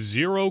Camp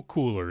Zero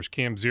Coolers.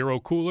 Camp Zero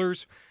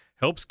Coolers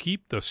helps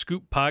keep the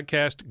Scoop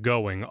podcast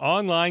going.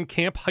 Online,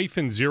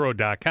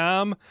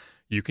 camp-zero.com.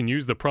 You can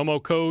use the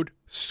promo code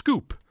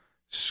SCOOP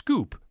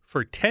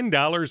for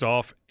 $10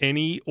 off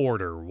any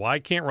order. Why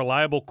can't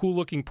reliable,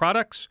 cool-looking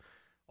products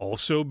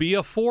also be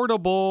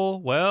affordable?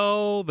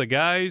 Well, the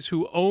guys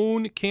who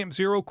own Camp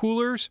Zero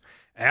Coolers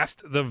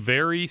asked the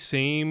very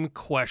same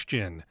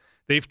question.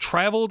 They've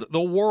traveled the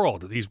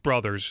world, these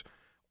brothers,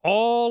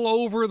 all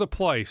over the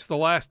place the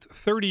last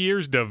 30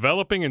 years,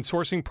 developing and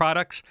sourcing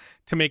products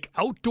to make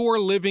outdoor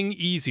living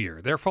easier.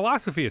 Their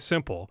philosophy is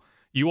simple.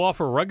 You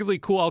offer ruggedly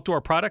cool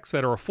outdoor products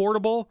that are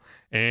affordable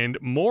and,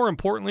 more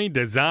importantly,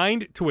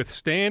 designed to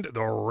withstand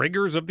the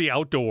rigors of the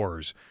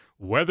outdoors.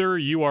 Whether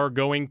you are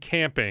going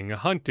camping,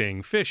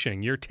 hunting,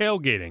 fishing, you're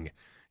tailgating,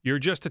 you're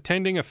just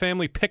attending a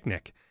family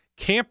picnic,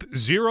 Camp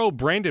Zero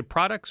branded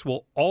products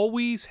will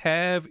always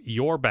have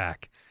your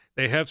back.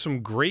 They have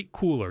some great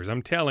coolers,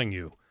 I'm telling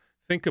you.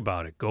 Think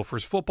about it.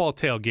 Gophers football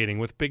tailgating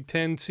with Big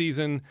Ten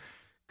season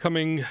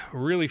coming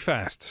really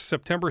fast.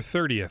 September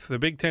 30th, the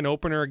Big Ten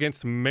opener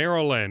against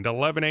Maryland,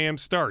 11 a.m.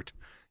 start.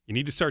 You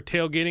need to start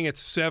tailgating at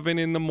 7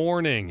 in the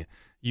morning.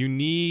 You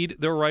need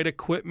the right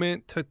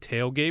equipment to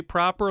tailgate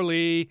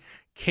properly.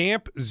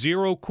 Camp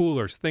Zero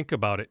Coolers. Think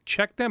about it.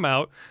 Check them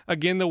out.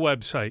 Again, the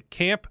website,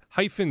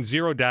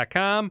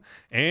 camp-zero.com,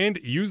 and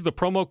use the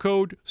promo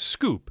code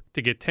SCOOP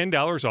to get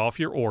 $10 off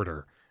your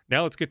order.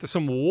 Now let's get to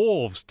some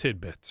Wolves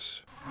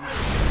tidbits.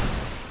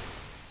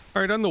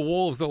 All right, on the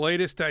Wolves, the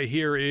latest I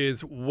hear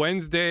is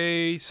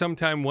Wednesday,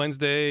 sometime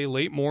Wednesday,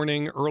 late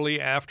morning,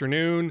 early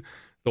afternoon,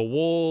 the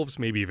Wolves,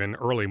 maybe even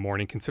early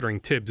morning,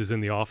 considering Tibbs is in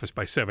the office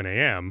by 7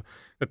 a.m.,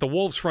 that the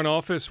Wolves front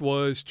office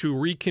was to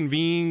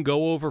reconvene,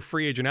 go over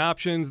free agent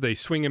options. They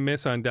swing and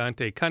miss on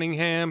Dante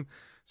Cunningham.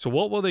 So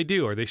what will they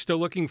do? Are they still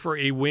looking for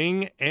a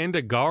wing and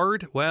a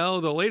guard?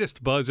 Well, the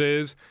latest buzz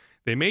is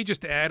they may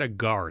just add a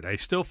guard. I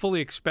still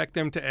fully expect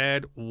them to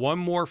add one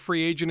more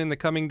free agent in the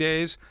coming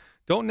days.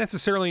 Don't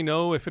necessarily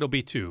know if it'll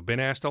be 2. Been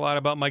asked a lot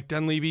about Mike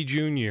Dunleavy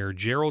Jr.,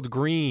 Gerald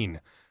Green,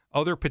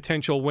 other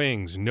potential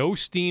wings. No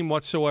steam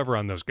whatsoever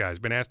on those guys.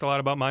 Been asked a lot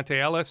about Monte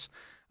Ellis.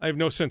 I have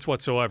no sense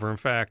whatsoever. In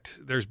fact,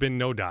 there's been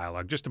no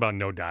dialogue, just about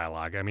no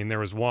dialogue. I mean, there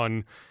was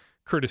one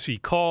courtesy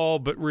call,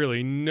 but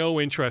really no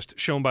interest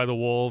shown by the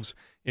Wolves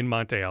in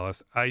Monte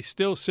Ellis. I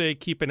still say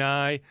keep an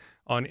eye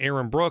on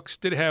Aaron Brooks.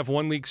 Did have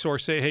one league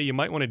source say, hey, you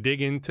might want to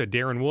dig into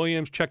Darren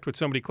Williams. Checked with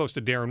somebody close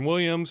to Darren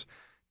Williams.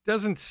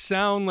 doesn't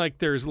sound like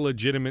there's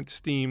legitimate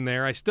steam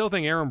there. I still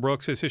think Aaron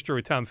Brooks' history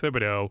with Tom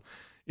Thibodeau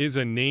is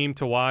a name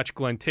to watch.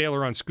 Glenn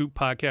Taylor on Scoop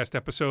Podcast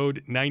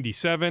episode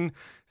 97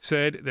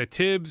 said that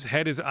Tibbs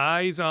had his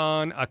eyes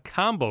on a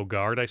combo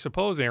guard. I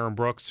suppose Aaron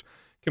Brooks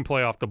can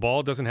play off the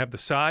ball, doesn't have the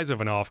size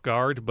of an off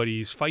guard, but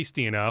he's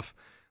feisty enough.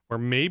 Or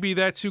maybe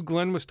that's who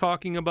Glenn was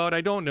talking about.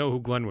 I don't know who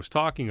Glenn was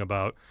talking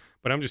about,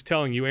 but I'm just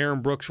telling you,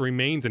 Aaron Brooks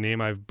remains a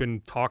name. I've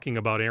been talking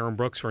about Aaron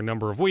Brooks for a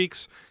number of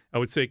weeks. I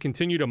would say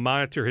continue to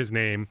monitor his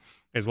name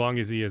as long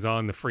as he is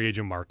on the free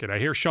agent market. I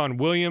hear Sean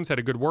Williams had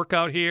a good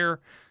workout here.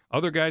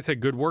 Other guys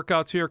had good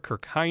workouts here.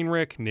 Kirk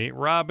Heinrich, Nate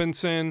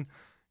Robinson,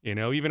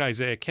 even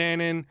Isaiah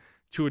Cannon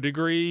to a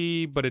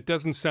degree, but it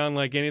doesn't sound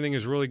like anything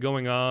is really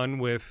going on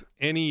with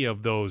any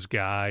of those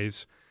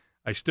guys.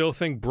 I still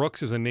think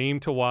Brooks is a name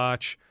to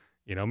watch.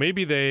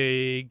 Maybe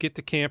they get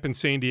to camp in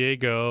San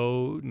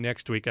Diego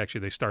next week.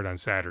 Actually, they start on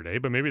Saturday,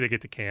 but maybe they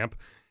get to camp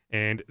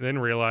and then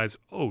realize,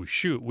 oh,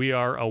 shoot, we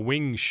are a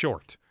wing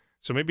short.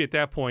 So maybe at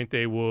that point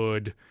they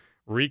would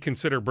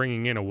reconsider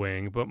bringing in a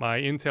wing, but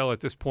my intel at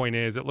this point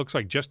is it looks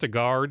like just a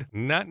guard,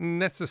 not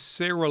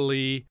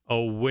necessarily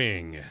a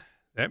wing.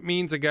 That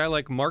means a guy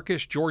like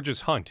Marcus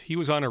Georges-Hunt. He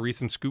was on a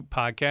recent Scoop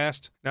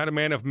podcast. Not a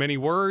man of many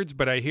words,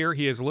 but I hear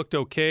he has looked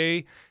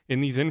okay in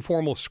these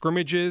informal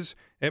scrimmages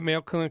at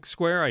Mayo Clinic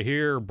Square. I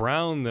hear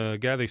Brown, the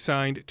guy they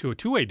signed to a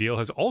two-way deal,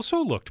 has also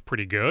looked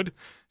pretty good.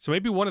 So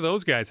maybe one of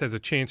those guys has a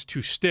chance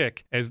to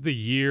stick as the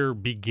year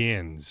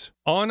begins.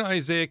 On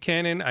Isaiah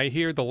Cannon, I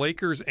hear the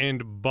Lakers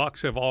and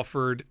Bucks have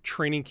offered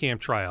training camp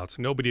tryouts.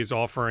 Nobody is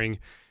offering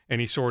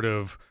any sort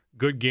of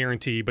good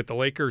guarantee, but the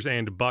Lakers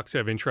and Bucks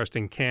have interest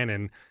in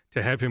Cannon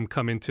to have him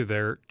come into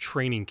their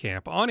training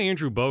camp. On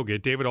Andrew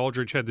Bogut, David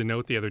Aldridge had the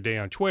note the other day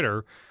on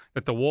Twitter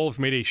that the Wolves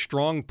made a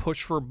strong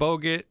push for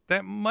Bogut.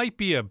 That might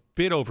be a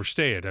bit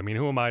overstated. I mean,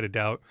 who am I to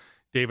doubt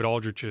David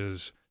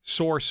Aldridge's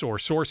source or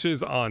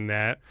sources on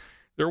that?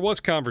 There was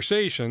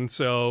conversation,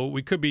 so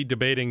we could be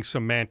debating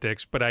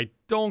semantics, but I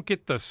don't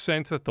get the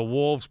sense that the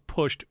Wolves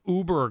pushed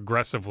uber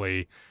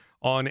aggressively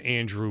on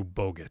Andrew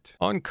Bogut.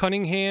 On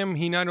Cunningham,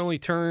 he not only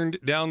turned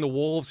down the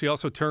Wolves, he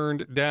also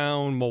turned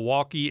down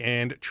Milwaukee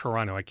and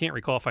Toronto. I can't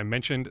recall if I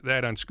mentioned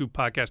that on Scoop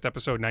Podcast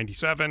episode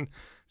 97.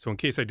 So in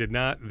case I did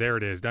not, there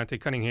it is. Dante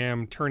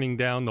Cunningham turning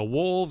down the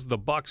Wolves, the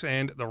Bucks,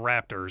 and the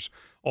Raptors.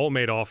 All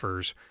made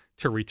offers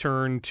to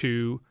return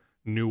to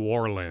New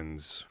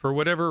Orleans. For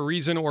whatever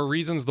reason or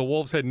reasons, the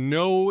Wolves had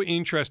no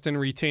interest in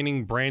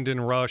retaining Brandon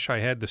Rush. I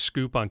had the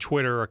scoop on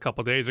Twitter a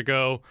couple days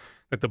ago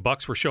that the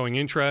Bucks were showing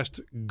interest.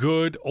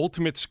 Good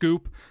ultimate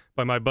scoop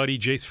by my buddy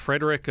Jace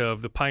Frederick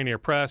of the Pioneer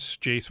Press.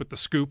 Jace with the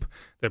scoop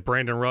that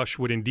Brandon Rush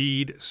would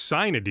indeed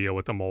sign a deal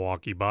with the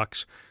Milwaukee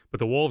Bucks, but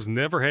the Wolves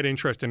never had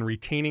interest in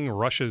retaining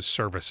Rush's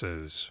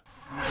services.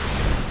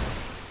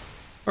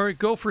 All right,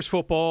 Gophers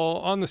football.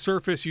 On the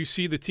surface, you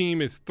see the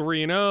team is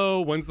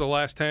 3-0. When's the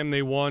last time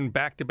they won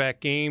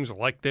back-to-back games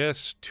like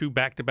this? 2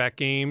 back-to-back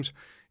games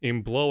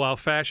in blowout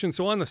fashion.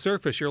 So on the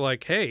surface, you're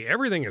like, hey,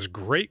 everything is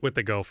great with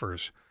the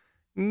Gophers.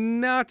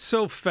 Not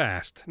so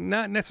fast.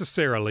 Not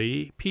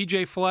necessarily.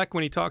 PJ Fleck,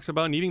 when he talks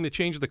about needing to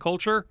change the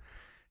culture,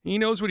 he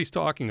knows what he's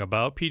talking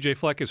about. PJ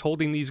Fleck is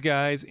holding these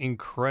guys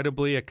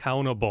incredibly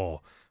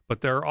accountable.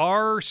 But there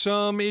are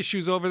some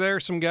issues over there,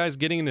 some guys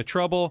getting into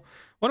trouble.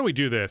 Why don't we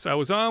do this? I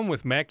was on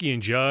with Mackie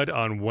and Judd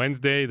on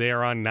Wednesday. They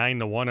are on 9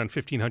 to 1 on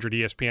 1500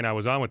 ESPN. I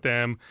was on with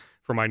them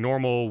for my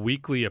normal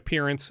weekly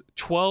appearance,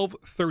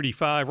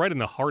 12:35, right in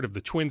the heart of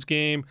the Twins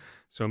game.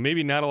 So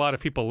maybe not a lot of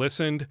people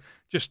listened.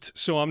 Just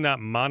so I'm not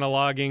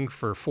monologuing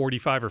for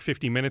 45 or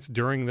 50 minutes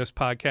during this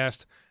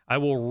podcast, I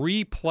will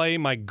replay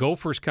my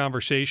Gophers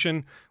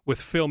conversation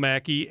with Phil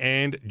Mackey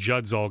and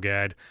Judd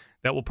Zolgad.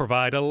 That will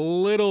provide a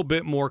little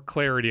bit more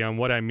clarity on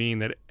what I mean,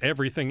 that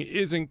everything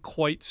isn't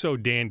quite so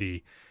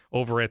dandy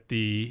over at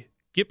the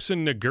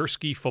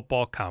Gibson-Nagurski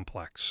Football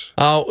Complex.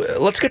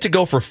 Let's get to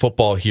Gopher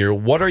football here.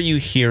 What are you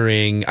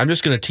hearing? I'm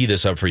just going to tee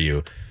this up for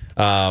you.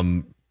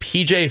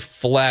 PJ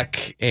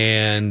Fleck,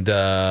 and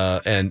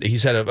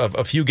he's had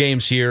a few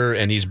games here,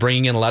 and he's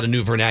bringing in a lot of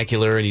new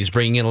vernacular, and he's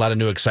bringing in a lot of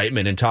new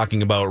excitement and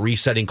talking about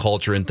resetting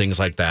culture and things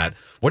like that.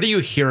 What are you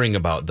hearing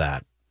about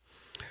that?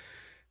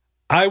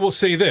 I will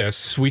say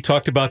this. We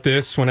talked about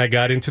this when I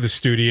got into the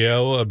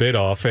studio a bit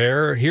off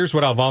air. Here's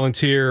what I'll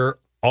volunteer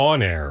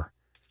on air.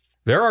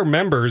 There are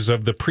members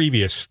of the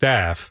previous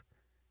staff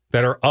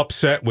that are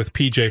upset with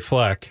PJ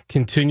Fleck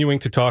continuing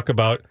to talk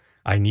about,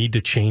 I need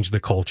to change the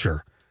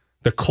culture.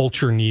 The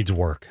culture needs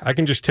work. I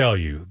can just tell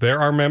you, there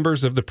are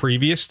members of the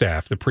previous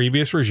staff, the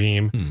previous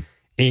regime,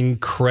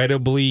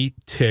 incredibly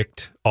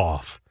ticked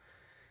off.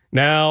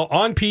 Now,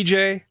 on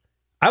PJ,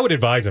 I would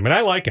advise him, and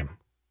I like him.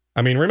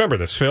 I mean, remember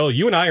this, Phil.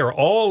 You and I are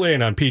all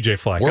in on PJ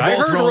Fleck. I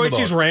heard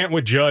Royce's rant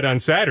with Judd on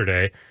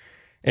Saturday,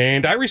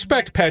 and I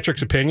respect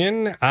Patrick's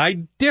opinion.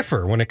 I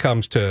differ when it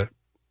comes to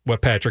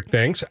what Patrick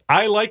thinks.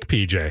 I like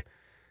PJ.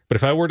 But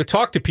if I were to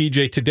talk to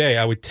PJ today,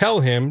 I would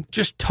tell him,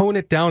 just tone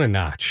it down a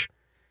notch.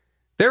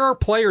 There are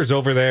players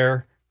over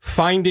there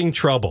finding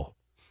trouble.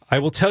 I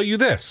will tell you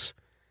this.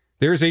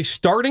 There's a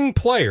starting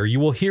player, you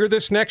will hear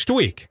this next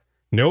week,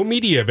 No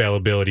media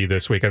availability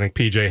this week. I think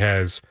PJ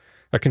has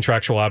a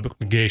contractual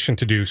obligation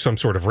to do some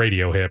sort of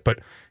radio hit, but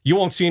you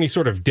won't see any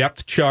sort of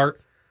depth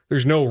chart.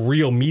 There's no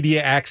real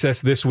media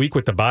access this week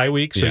with the bye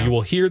week, so you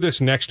will hear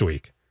this next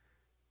week.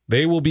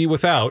 They will be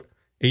without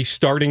a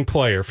starting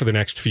player for the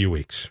next few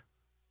weeks.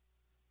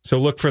 So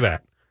look for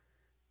that.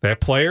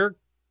 That player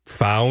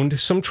found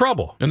some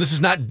trouble. And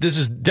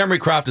Demery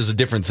Croft is a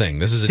different thing.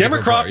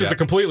 Demery Croft is a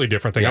completely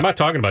different thing. I'm not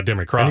talking about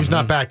Demery Croft. And he's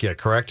not back yet,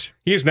 correct?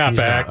 He is not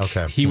back.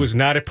 Okay. He was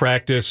not at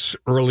practice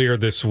earlier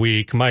this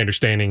week. My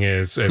understanding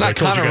is, as I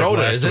told you guys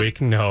last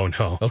week, no.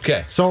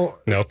 Okay.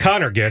 No,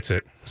 Connor gets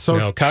it.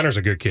 Connor's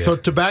a good kid. So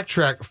to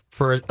backtrack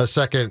for a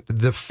second,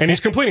 and he's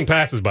completing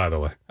passes, by the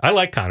way. I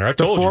like Connor. I've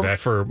told you that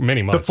for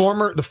many months.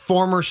 The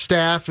former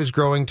staff is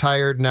growing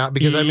tired now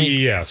because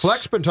yes.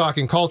 Fleck's been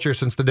talking culture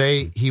since the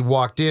day he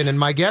walked in, and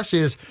my guess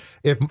is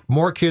if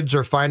more kids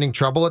are finding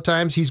trouble at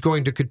times, he's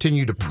going to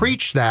continue to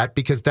preach that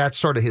because that's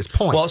sort of his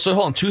point. Well, so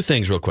hold on, two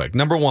things real quick.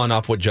 Number one,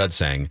 off what Judd's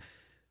saying.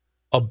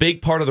 A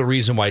big part of the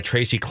reason why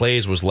Tracy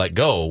Claeys was let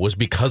go was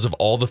because of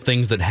all the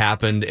things that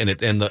happened, and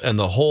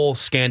the whole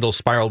scandal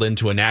spiraled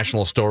into a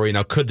national story.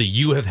 Now, could the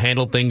U have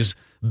handled things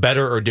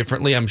better or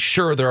differently? I'm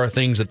sure there are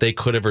things that they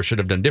could have or should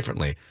have done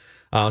differently.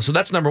 So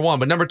that's number one.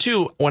 But number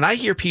two, when I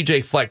hear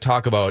PJ Fleck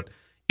talk about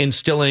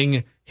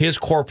instilling his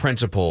core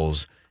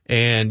principles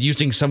and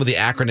using some of the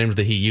acronyms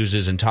that he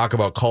uses and talk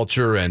about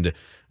culture and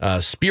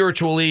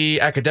spiritually,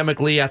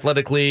 academically,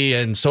 athletically,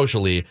 and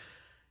socially,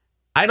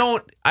 I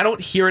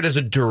don't hear it as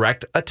a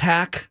direct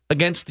attack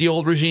against the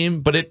old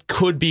regime, but it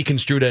could be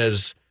construed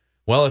as,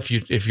 well, if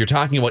you're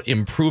talking about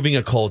improving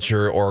a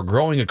culture or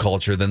growing a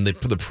culture, then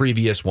the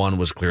previous one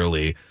was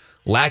clearly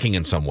lacking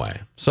in some way.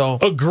 So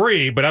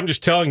agree, but I'm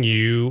just telling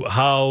you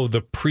how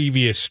the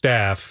previous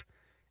staff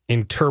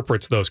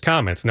interprets those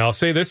comments. Now, I'll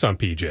say this on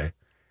PJ.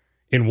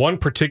 In one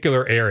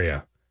particular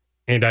area,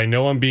 and I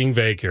know I'm being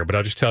vague here, but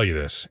I'll just tell you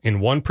this. In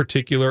one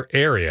particular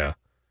area,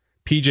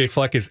 PJ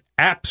Fleck is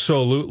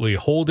absolutely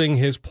holding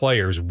his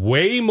players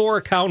way more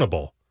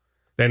accountable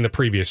than the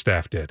previous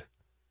staff did.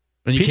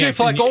 PJ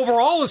Fleck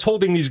overall is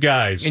holding these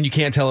guys. And you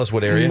can't tell us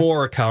what area?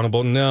 More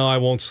accountable. No, I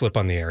won't slip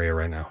on the area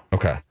right now.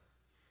 Okay.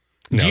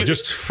 No,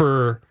 just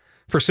for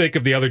sake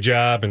of the other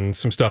job and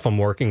some stuff I'm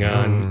working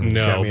on.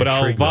 No, but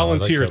I'll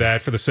volunteer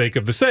that for the sake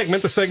of the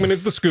segment. The segment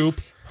is the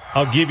scoop.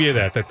 I'll give you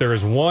that there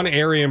is one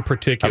area in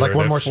particular. I'd like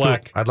one more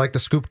Fleck, scoop. I'd like the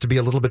scoop to be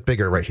a little bit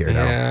bigger right here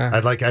now. Yeah. I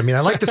like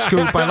the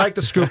scoop. I like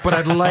the scoop, but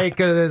I'd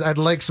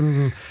like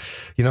some,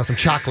 some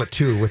chocolate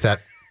too with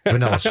that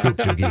vanilla scoop,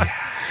 Doogie.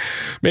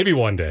 Maybe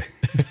one day.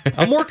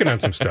 I'm working on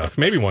some stuff.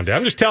 Maybe one day.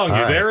 I'm just telling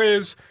you, there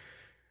is,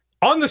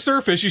 on the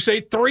surface, you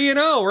say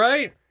 3-0,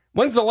 right?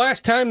 When's the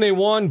last time they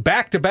won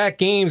back-to-back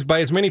games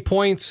by as many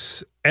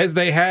points as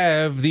they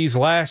have these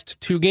last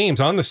two games?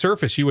 On the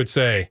surface, you would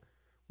say,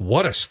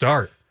 what a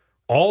start.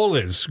 All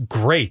is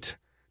great.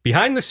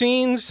 Behind the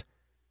scenes,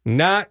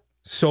 not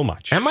so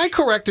much. Am I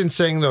correct in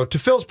saying, though, to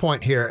Phil's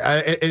point here,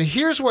 and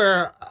here's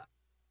where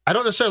I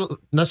don't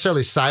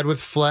necessarily side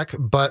with Fleck,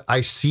 but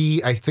I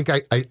think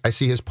I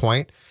see his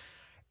point.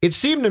 It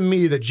seemed to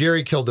me that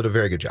Jerry Kill did a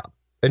very good job.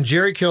 And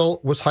Jerry Kill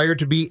was hired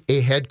to be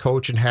a head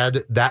coach and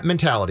had that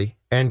mentality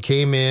and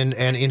came in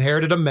and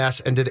inherited a mess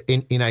and did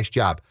a nice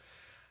job.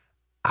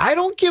 I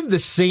don't give the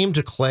same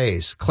to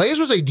Claeys. Claeys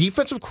was a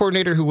defensive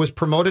coordinator who was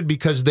promoted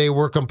because they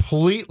were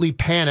completely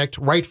panicked,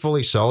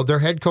 rightfully so. Their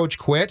head coach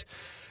quit.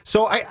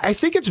 So I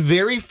think it's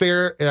very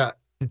fair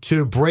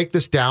to break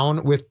this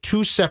down with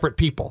two separate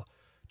people.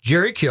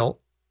 Jerry Kill,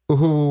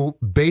 who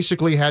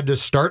basically had to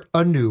start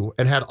anew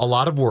and had a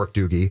lot of work,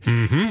 Doogie.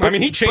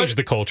 Mm-hmm. He changed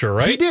the culture,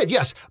 right? He did,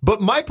 yes. But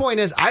my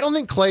point is, I don't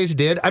think Claeys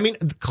did.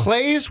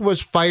 Claeys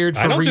was fired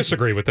for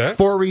disagree with that.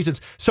 For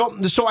reasons.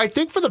 So I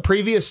think for the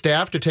previous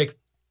staff to take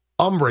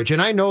umbrage,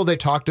 and I know they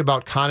talked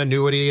about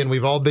continuity and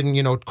we've all been,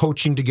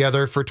 coaching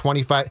together for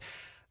 25.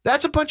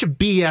 That's a bunch of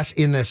BS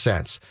in this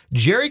sense.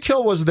 Jerry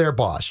Kill was their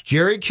boss.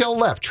 Jerry Kill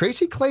left.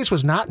 Tracy Claeys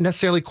was not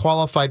necessarily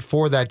qualified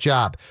for that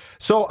job.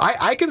 So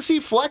I can see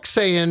Fleck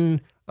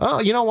saying,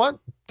 oh, you know what?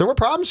 There were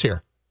problems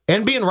here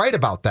and being right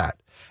about that.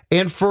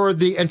 And for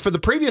the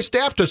previous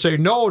staff to say,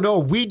 no,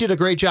 we did a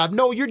great job.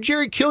 No, your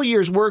Jerry Kill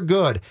years were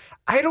good.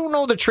 I don't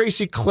know the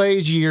Tracy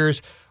Claeys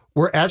years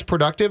were as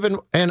productive.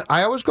 And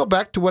I always go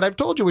back to what I've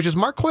told you, which is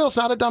Mark Coyle's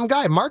not a dumb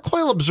guy. Mark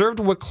Coyle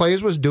observed what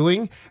Claeys was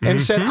doing and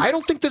said, I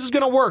don't think this is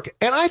going to work.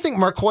 And I think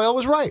Mark Coyle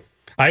was right.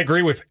 I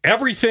agree with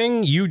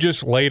everything you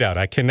just laid out.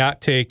 I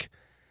cannot take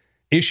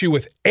issue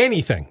with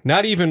anything,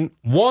 not even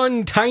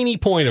one tiny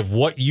point of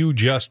what you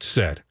just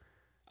said.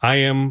 I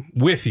am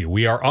with you.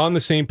 We are on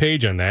the same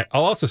page on that.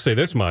 I'll also say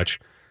this much.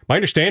 My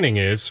understanding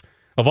is,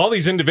 of all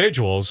these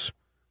individuals,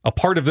 a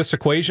part of this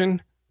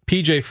equation,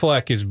 PJ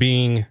Fleck is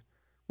being,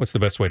 what's the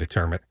best way to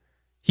term it?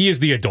 He is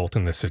the adult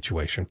in this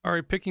situation. All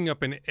right, picking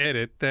up an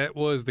edit, that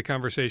was the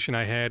conversation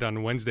I had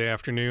on Wednesday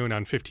afternoon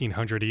on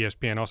 1500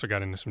 ESPN. Also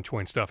got into some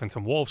Twin stuff and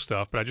some Wolf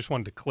stuff, but I just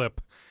wanted to clip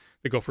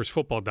the Gophers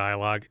football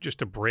dialogue just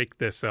to break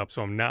this up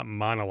so I'm not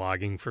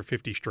monologuing for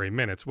 50 straight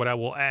minutes. What I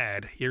will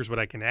add, here's what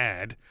I can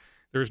add.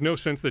 There's no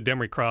sense that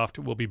Demery Croft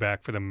will be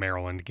back for the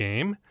Maryland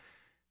game.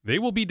 they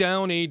will be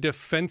down a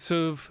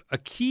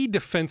key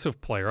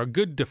defensive player, a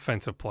good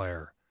defensive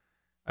player.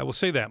 I will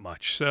say that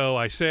much. So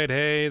I said,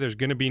 hey, there's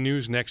going to be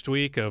news next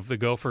week of the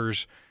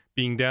Gophers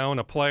being down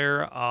a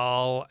player.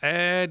 I'll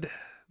add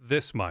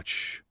this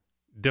much.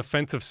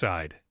 Defensive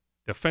side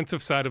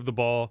of the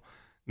ball,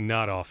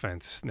 not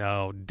offense.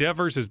 Now,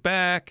 Devers is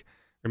back.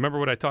 Remember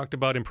what I talked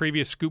about in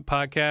previous Scoop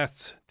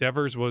podcasts?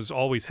 Devers was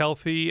always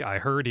healthy. I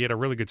heard he had a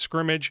really good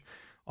scrimmage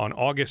on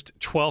August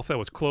 12th that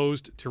was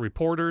closed to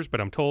reporters,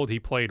 but I'm told he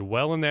played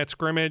well in that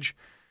scrimmage.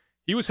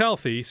 He was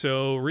healthy,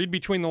 so read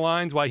between the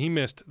lines why he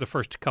missed the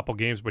first couple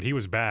games, but he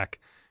was back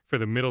for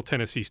the Middle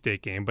Tennessee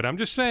State game. But I'm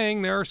just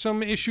saying there are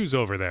some issues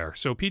over there.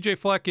 So PJ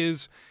Fleck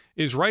is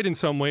right in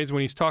some ways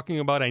when he's talking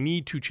about I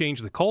need to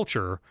change the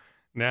culture.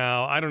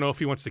 Now, I don't know if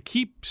he wants to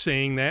keep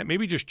saying that.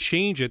 Maybe just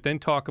change it, then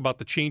talk about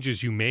the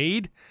changes you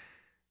made.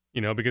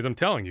 Because I'm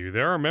telling you,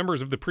 there are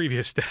members of the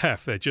previous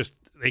staff that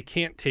they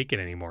can't take it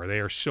anymore. They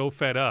are so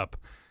fed up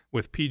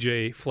with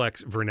PJ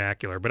Fleck's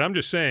vernacular. But I'm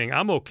just saying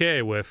I'm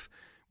okay with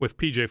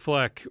PJ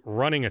Fleck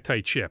running a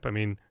tight ship. I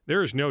mean,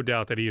 there is no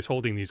doubt that he is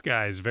holding these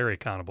guys very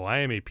accountable. I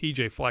am a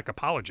PJ Fleck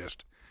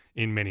apologist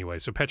in many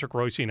ways. So Patrick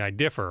Royce and I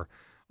differ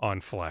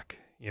on Fleck,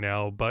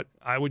 but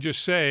I would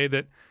just say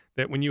that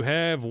when you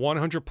have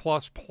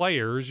 100-plus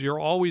players, you're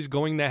always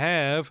going to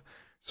have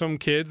some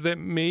kids that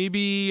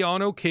maybe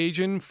on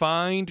occasion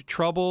find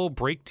trouble,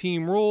 break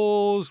team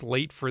rules,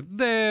 late for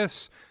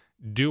this,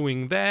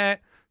 doing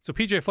that. So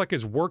PJ Fleck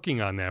is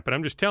working on that, but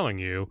I'm just telling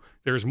you,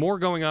 there's more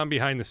going on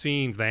behind the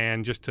scenes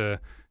than just to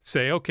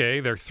say, okay,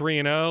 they're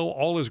 3-0,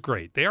 all is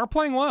great. They are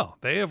playing well.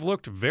 They have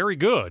looked very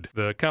good.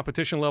 The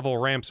competition level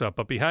ramps up,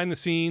 but behind the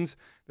scenes,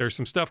 there's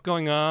some stuff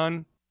going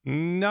on.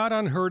 Not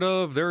unheard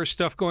of. There is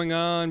stuff going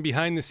on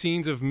behind the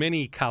scenes of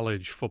many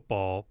college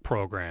football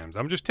programs.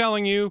 I'm just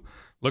telling you,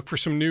 look for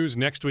some news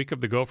next week of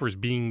the Gophers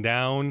being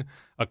down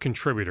a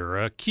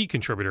key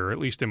contributor, at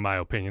least in my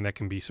opinion. That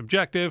can be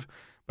subjective,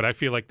 but I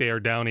feel like they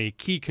are down a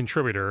key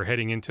contributor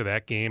heading into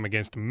that game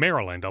against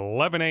Maryland,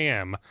 11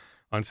 a.m.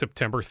 on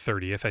September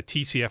 30th at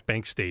TCF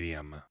Bank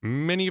Stadium.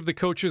 Many of the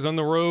coaches on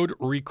the road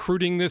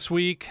recruiting this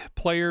week.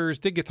 Players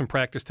did get some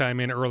practice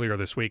time in earlier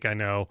this week, I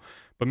know,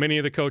 but many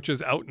of the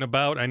coaches out and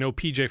about. I know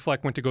PJ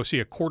Fleck went to go see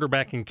a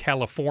quarterback in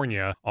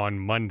California on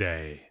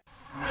Monday.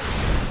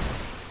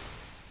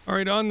 All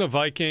right, on the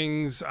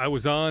Vikings, I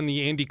was on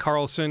the Andy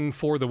Carlson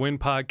For the Win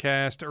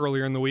podcast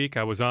earlier in the week.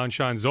 I was on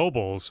Sean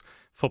Zobel's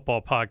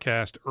football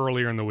podcast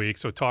earlier in the week,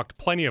 so talked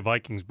plenty of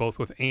Vikings, both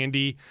with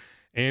Andy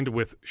and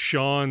with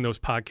Sean. Those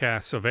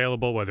podcasts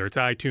available, whether it's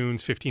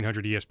iTunes,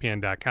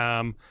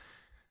 1500ESPN.com.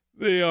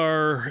 They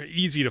are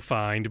easy to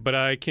find, but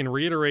I can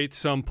reiterate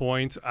some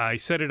points. I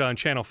said it on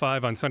Channel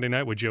 5 on Sunday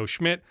night with Joe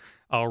Schmidt.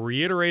 I'll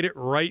reiterate it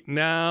right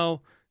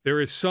now. There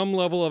is some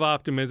level of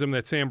optimism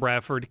that Sam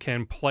Bradford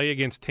can play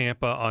against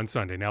Tampa on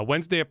Sunday. Now,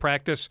 Wednesday at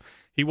practice,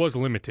 he was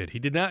limited. He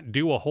did not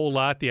do a whole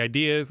lot. The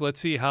idea is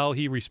let's see how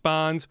he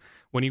responds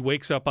when he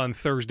wakes up on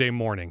Thursday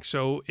morning.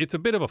 So it's a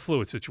bit of a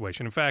fluid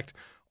situation. In fact,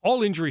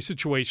 all injury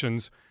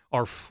situations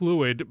are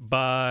fluid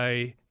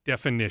by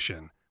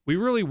definition. We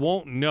really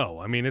won't know.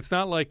 I mean, it's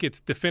not like it's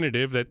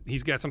definitive that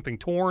he's got something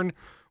torn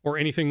or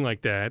anything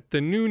like that.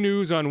 The new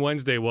news on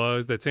Wednesday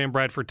was that Sam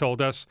Bradford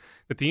told us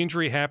that the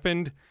injury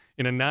happened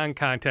in a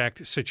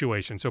non-contact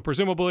situation. So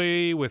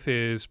presumably with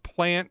his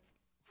plant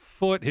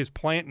foot, his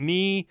plant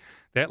knee,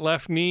 that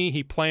left knee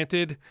he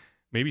planted,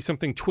 maybe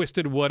something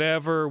twisted,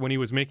 whatever, when he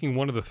was making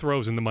one of the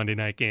throws in the Monday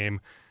night game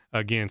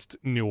against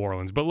New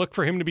Orleans. But look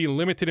for him to be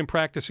limited in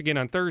practice again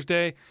on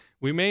Thursday.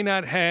 We may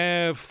not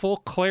have full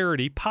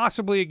clarity,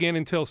 possibly again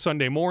until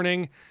Sunday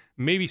morning,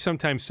 maybe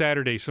sometime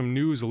Saturday some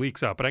news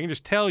leaks up. But I can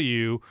just tell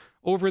you,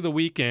 over the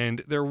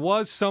weekend, there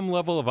was some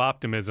level of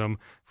optimism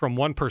from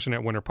one person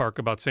at Winter Park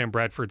about Sam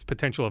Bradford's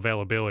potential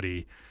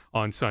availability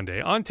on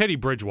Sunday. On Teddy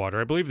Bridgewater,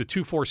 I believe the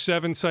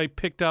 247 site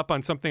picked up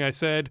on something I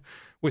said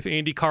with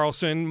Andy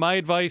Carlson. My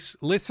advice,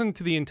 listen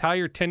to the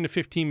entire 10 to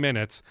 15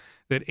 minutes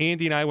that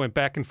Andy and I went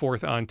back and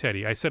forth on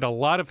Teddy. I said a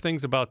lot of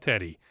things about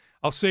Teddy.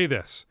 I'll say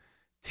this.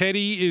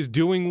 Teddy is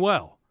doing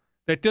well.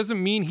 That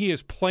doesn't mean he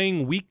is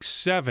playing Week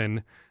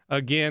 7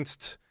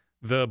 against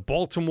the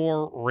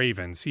Baltimore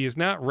Ravens. He is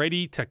not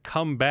ready to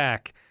come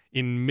back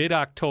in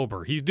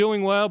mid-October. He's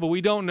doing well, but we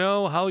don't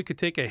know how he could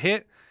take a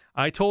hit.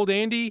 I told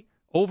Andy,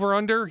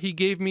 over-under. He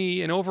gave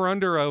me an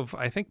over-under of,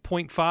 I think,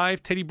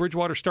 0.5. Teddy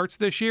Bridgewater starts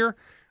this year.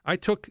 I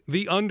took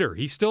the under.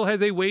 He still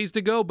has a ways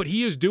to go, but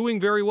he is doing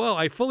very well.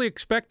 I fully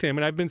expect him,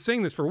 and I've been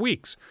saying this for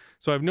weeks,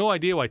 so I have no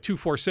idea why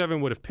 247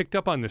 would have picked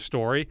up on this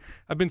story.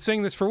 I've been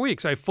saying this for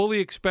weeks. I fully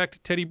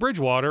expect Teddy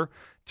Bridgewater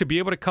to be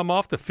able to come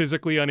off the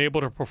physically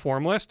unable to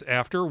perform list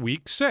after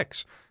Week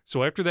 6.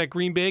 So after that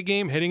Green Bay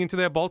game, heading into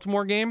that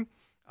Baltimore game,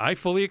 I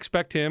fully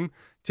expect him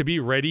to be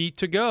ready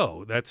to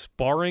go. That's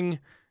barring,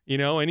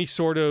 any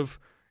sort of,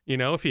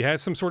 if he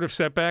has some sort of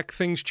setback,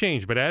 things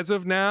change. But as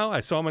of now,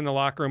 I saw him in the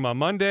locker room on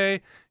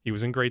Monday. He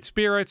was in great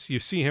spirits. You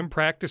see him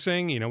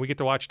practicing. We get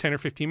to watch 10 or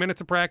 15 minutes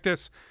of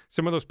practice.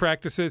 Some of those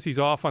practices, he's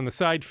off on the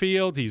side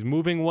field. He's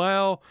moving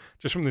well,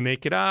 just from the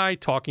naked eye,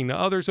 talking to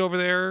others over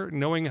there,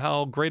 knowing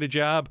how great a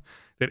job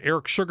that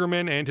Eric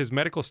Sugarman and his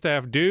medical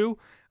staff do.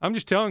 I'm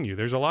just telling you,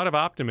 there's a lot of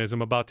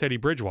optimism about Teddy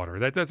Bridgewater.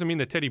 That doesn't mean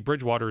that Teddy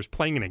Bridgewater is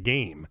playing in a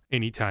game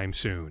anytime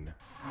soon.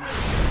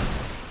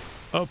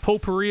 A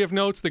potpourri of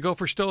notes, the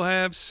Gophers still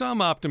have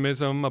some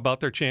optimism about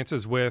their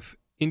chances with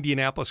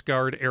Indianapolis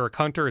guard Eric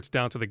Hunter. It's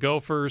down to the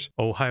Gophers,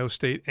 Ohio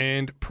State,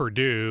 and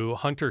Purdue.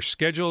 Hunter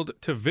scheduled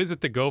to visit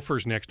the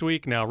Gophers next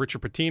week. Now,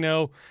 Richard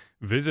Pitino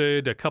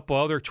visited a couple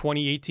other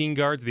 2018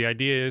 guards. The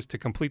idea is to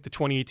complete the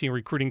 2018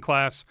 recruiting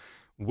class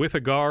with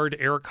a guard.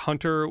 Eric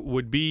Hunter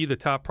would be the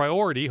top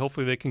priority.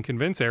 Hopefully they can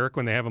convince Eric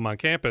when they have him on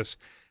campus,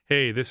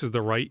 hey, this is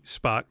the right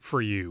spot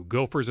for you.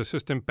 Gophers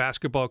assistant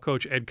basketball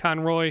coach Ed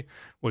Conroy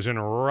was in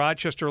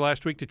Rochester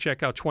last week to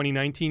check out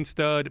 2019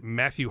 stud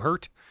Matthew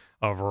Hurt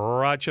of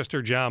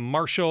Rochester, John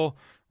Marshall.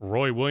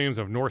 Roy Williams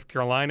of North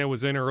Carolina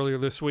was in earlier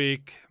this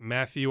week.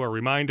 Matthew, a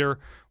reminder,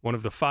 one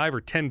of the 5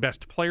 or 10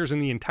 best players in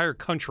the entire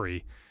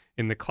country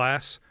in the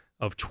class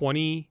of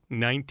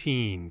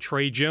 2019.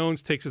 Trey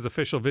Jones takes his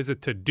official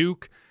visit to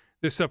Duke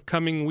this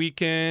upcoming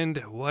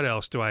weekend. What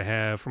else do I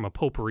have from a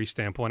potpourri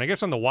standpoint? I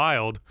guess on the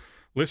Wild,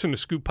 listen to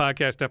Scoop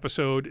Podcast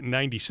episode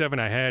 97.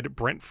 I had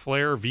Brent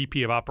Flair,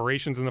 VP of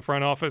Operations in the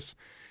front office.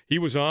 He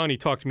was on. He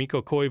talked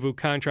Mikko Koivu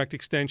contract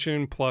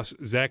extension plus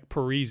Zach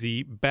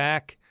Parise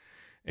back.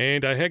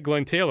 And I had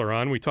Glenn Taylor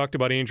on. We talked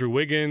about Andrew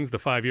Wiggins, the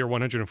 5-year,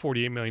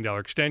 $148 million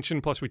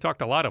extension. Plus, we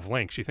talked a lot of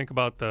Lynx. You think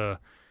about the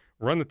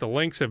run that the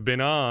Lynx have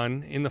been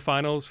on in the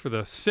finals for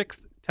the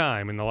 6th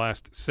time in the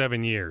last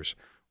 7 years.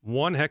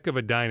 One heck of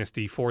a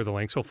dynasty for the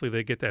Lynx. Hopefully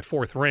they get that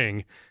 4th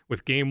ring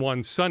with Game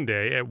 1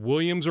 Sunday at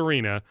Williams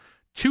Arena,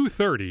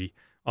 2:30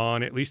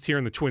 on, at least here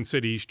in the Twin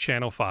Cities,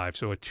 Channel 5.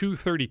 So a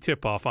 2:30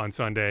 tip-off on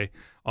Sunday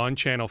on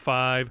Channel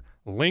 5.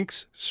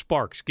 Lynx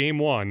Sparks, Game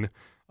 1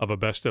 of a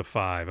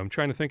best-of-5. I'm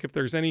trying to think if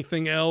there's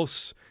anything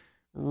else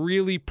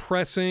really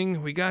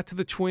pressing. We got to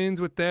the Twins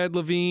with Thad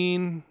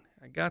Levine.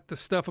 I got the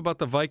stuff about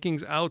the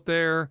Vikings out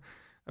there.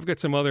 I've got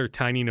some other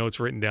tiny notes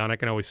written down. I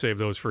can always save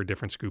those for a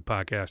different Scoop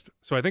podcast.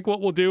 So I think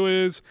what we'll do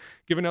is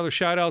give another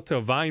shout-out to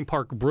Vine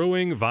Park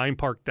Brewing,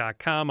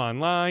 vinepark.com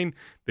online.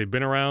 They've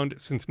been around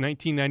since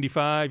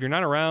 1995. You're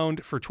not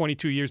around for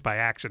 22 years by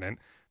accident.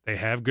 They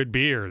have good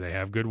beer. They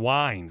have good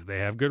wines. They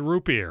have good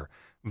root beer.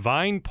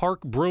 Vine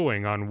Park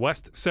Brewing on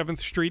West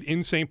 7th Street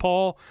in St.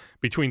 Paul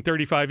between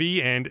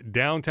 35E and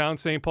downtown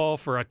St. Paul.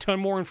 For a ton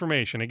more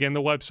information, again,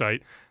 the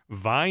website,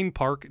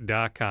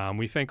 vinepark.com.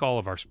 We thank all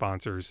of our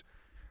sponsors.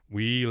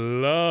 We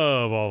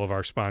love all of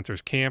our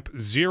sponsors. Camp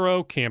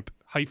Zero,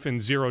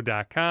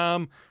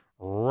 camp-zero.com,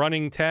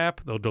 Running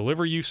Tap, they'll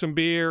deliver you some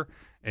beer,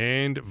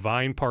 and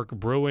Vine Park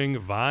Brewing,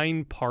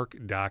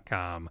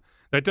 vinepark.com.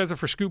 That does it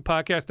for Scoop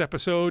Podcast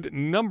episode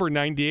number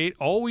 98.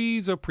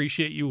 Always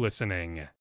appreciate you listening.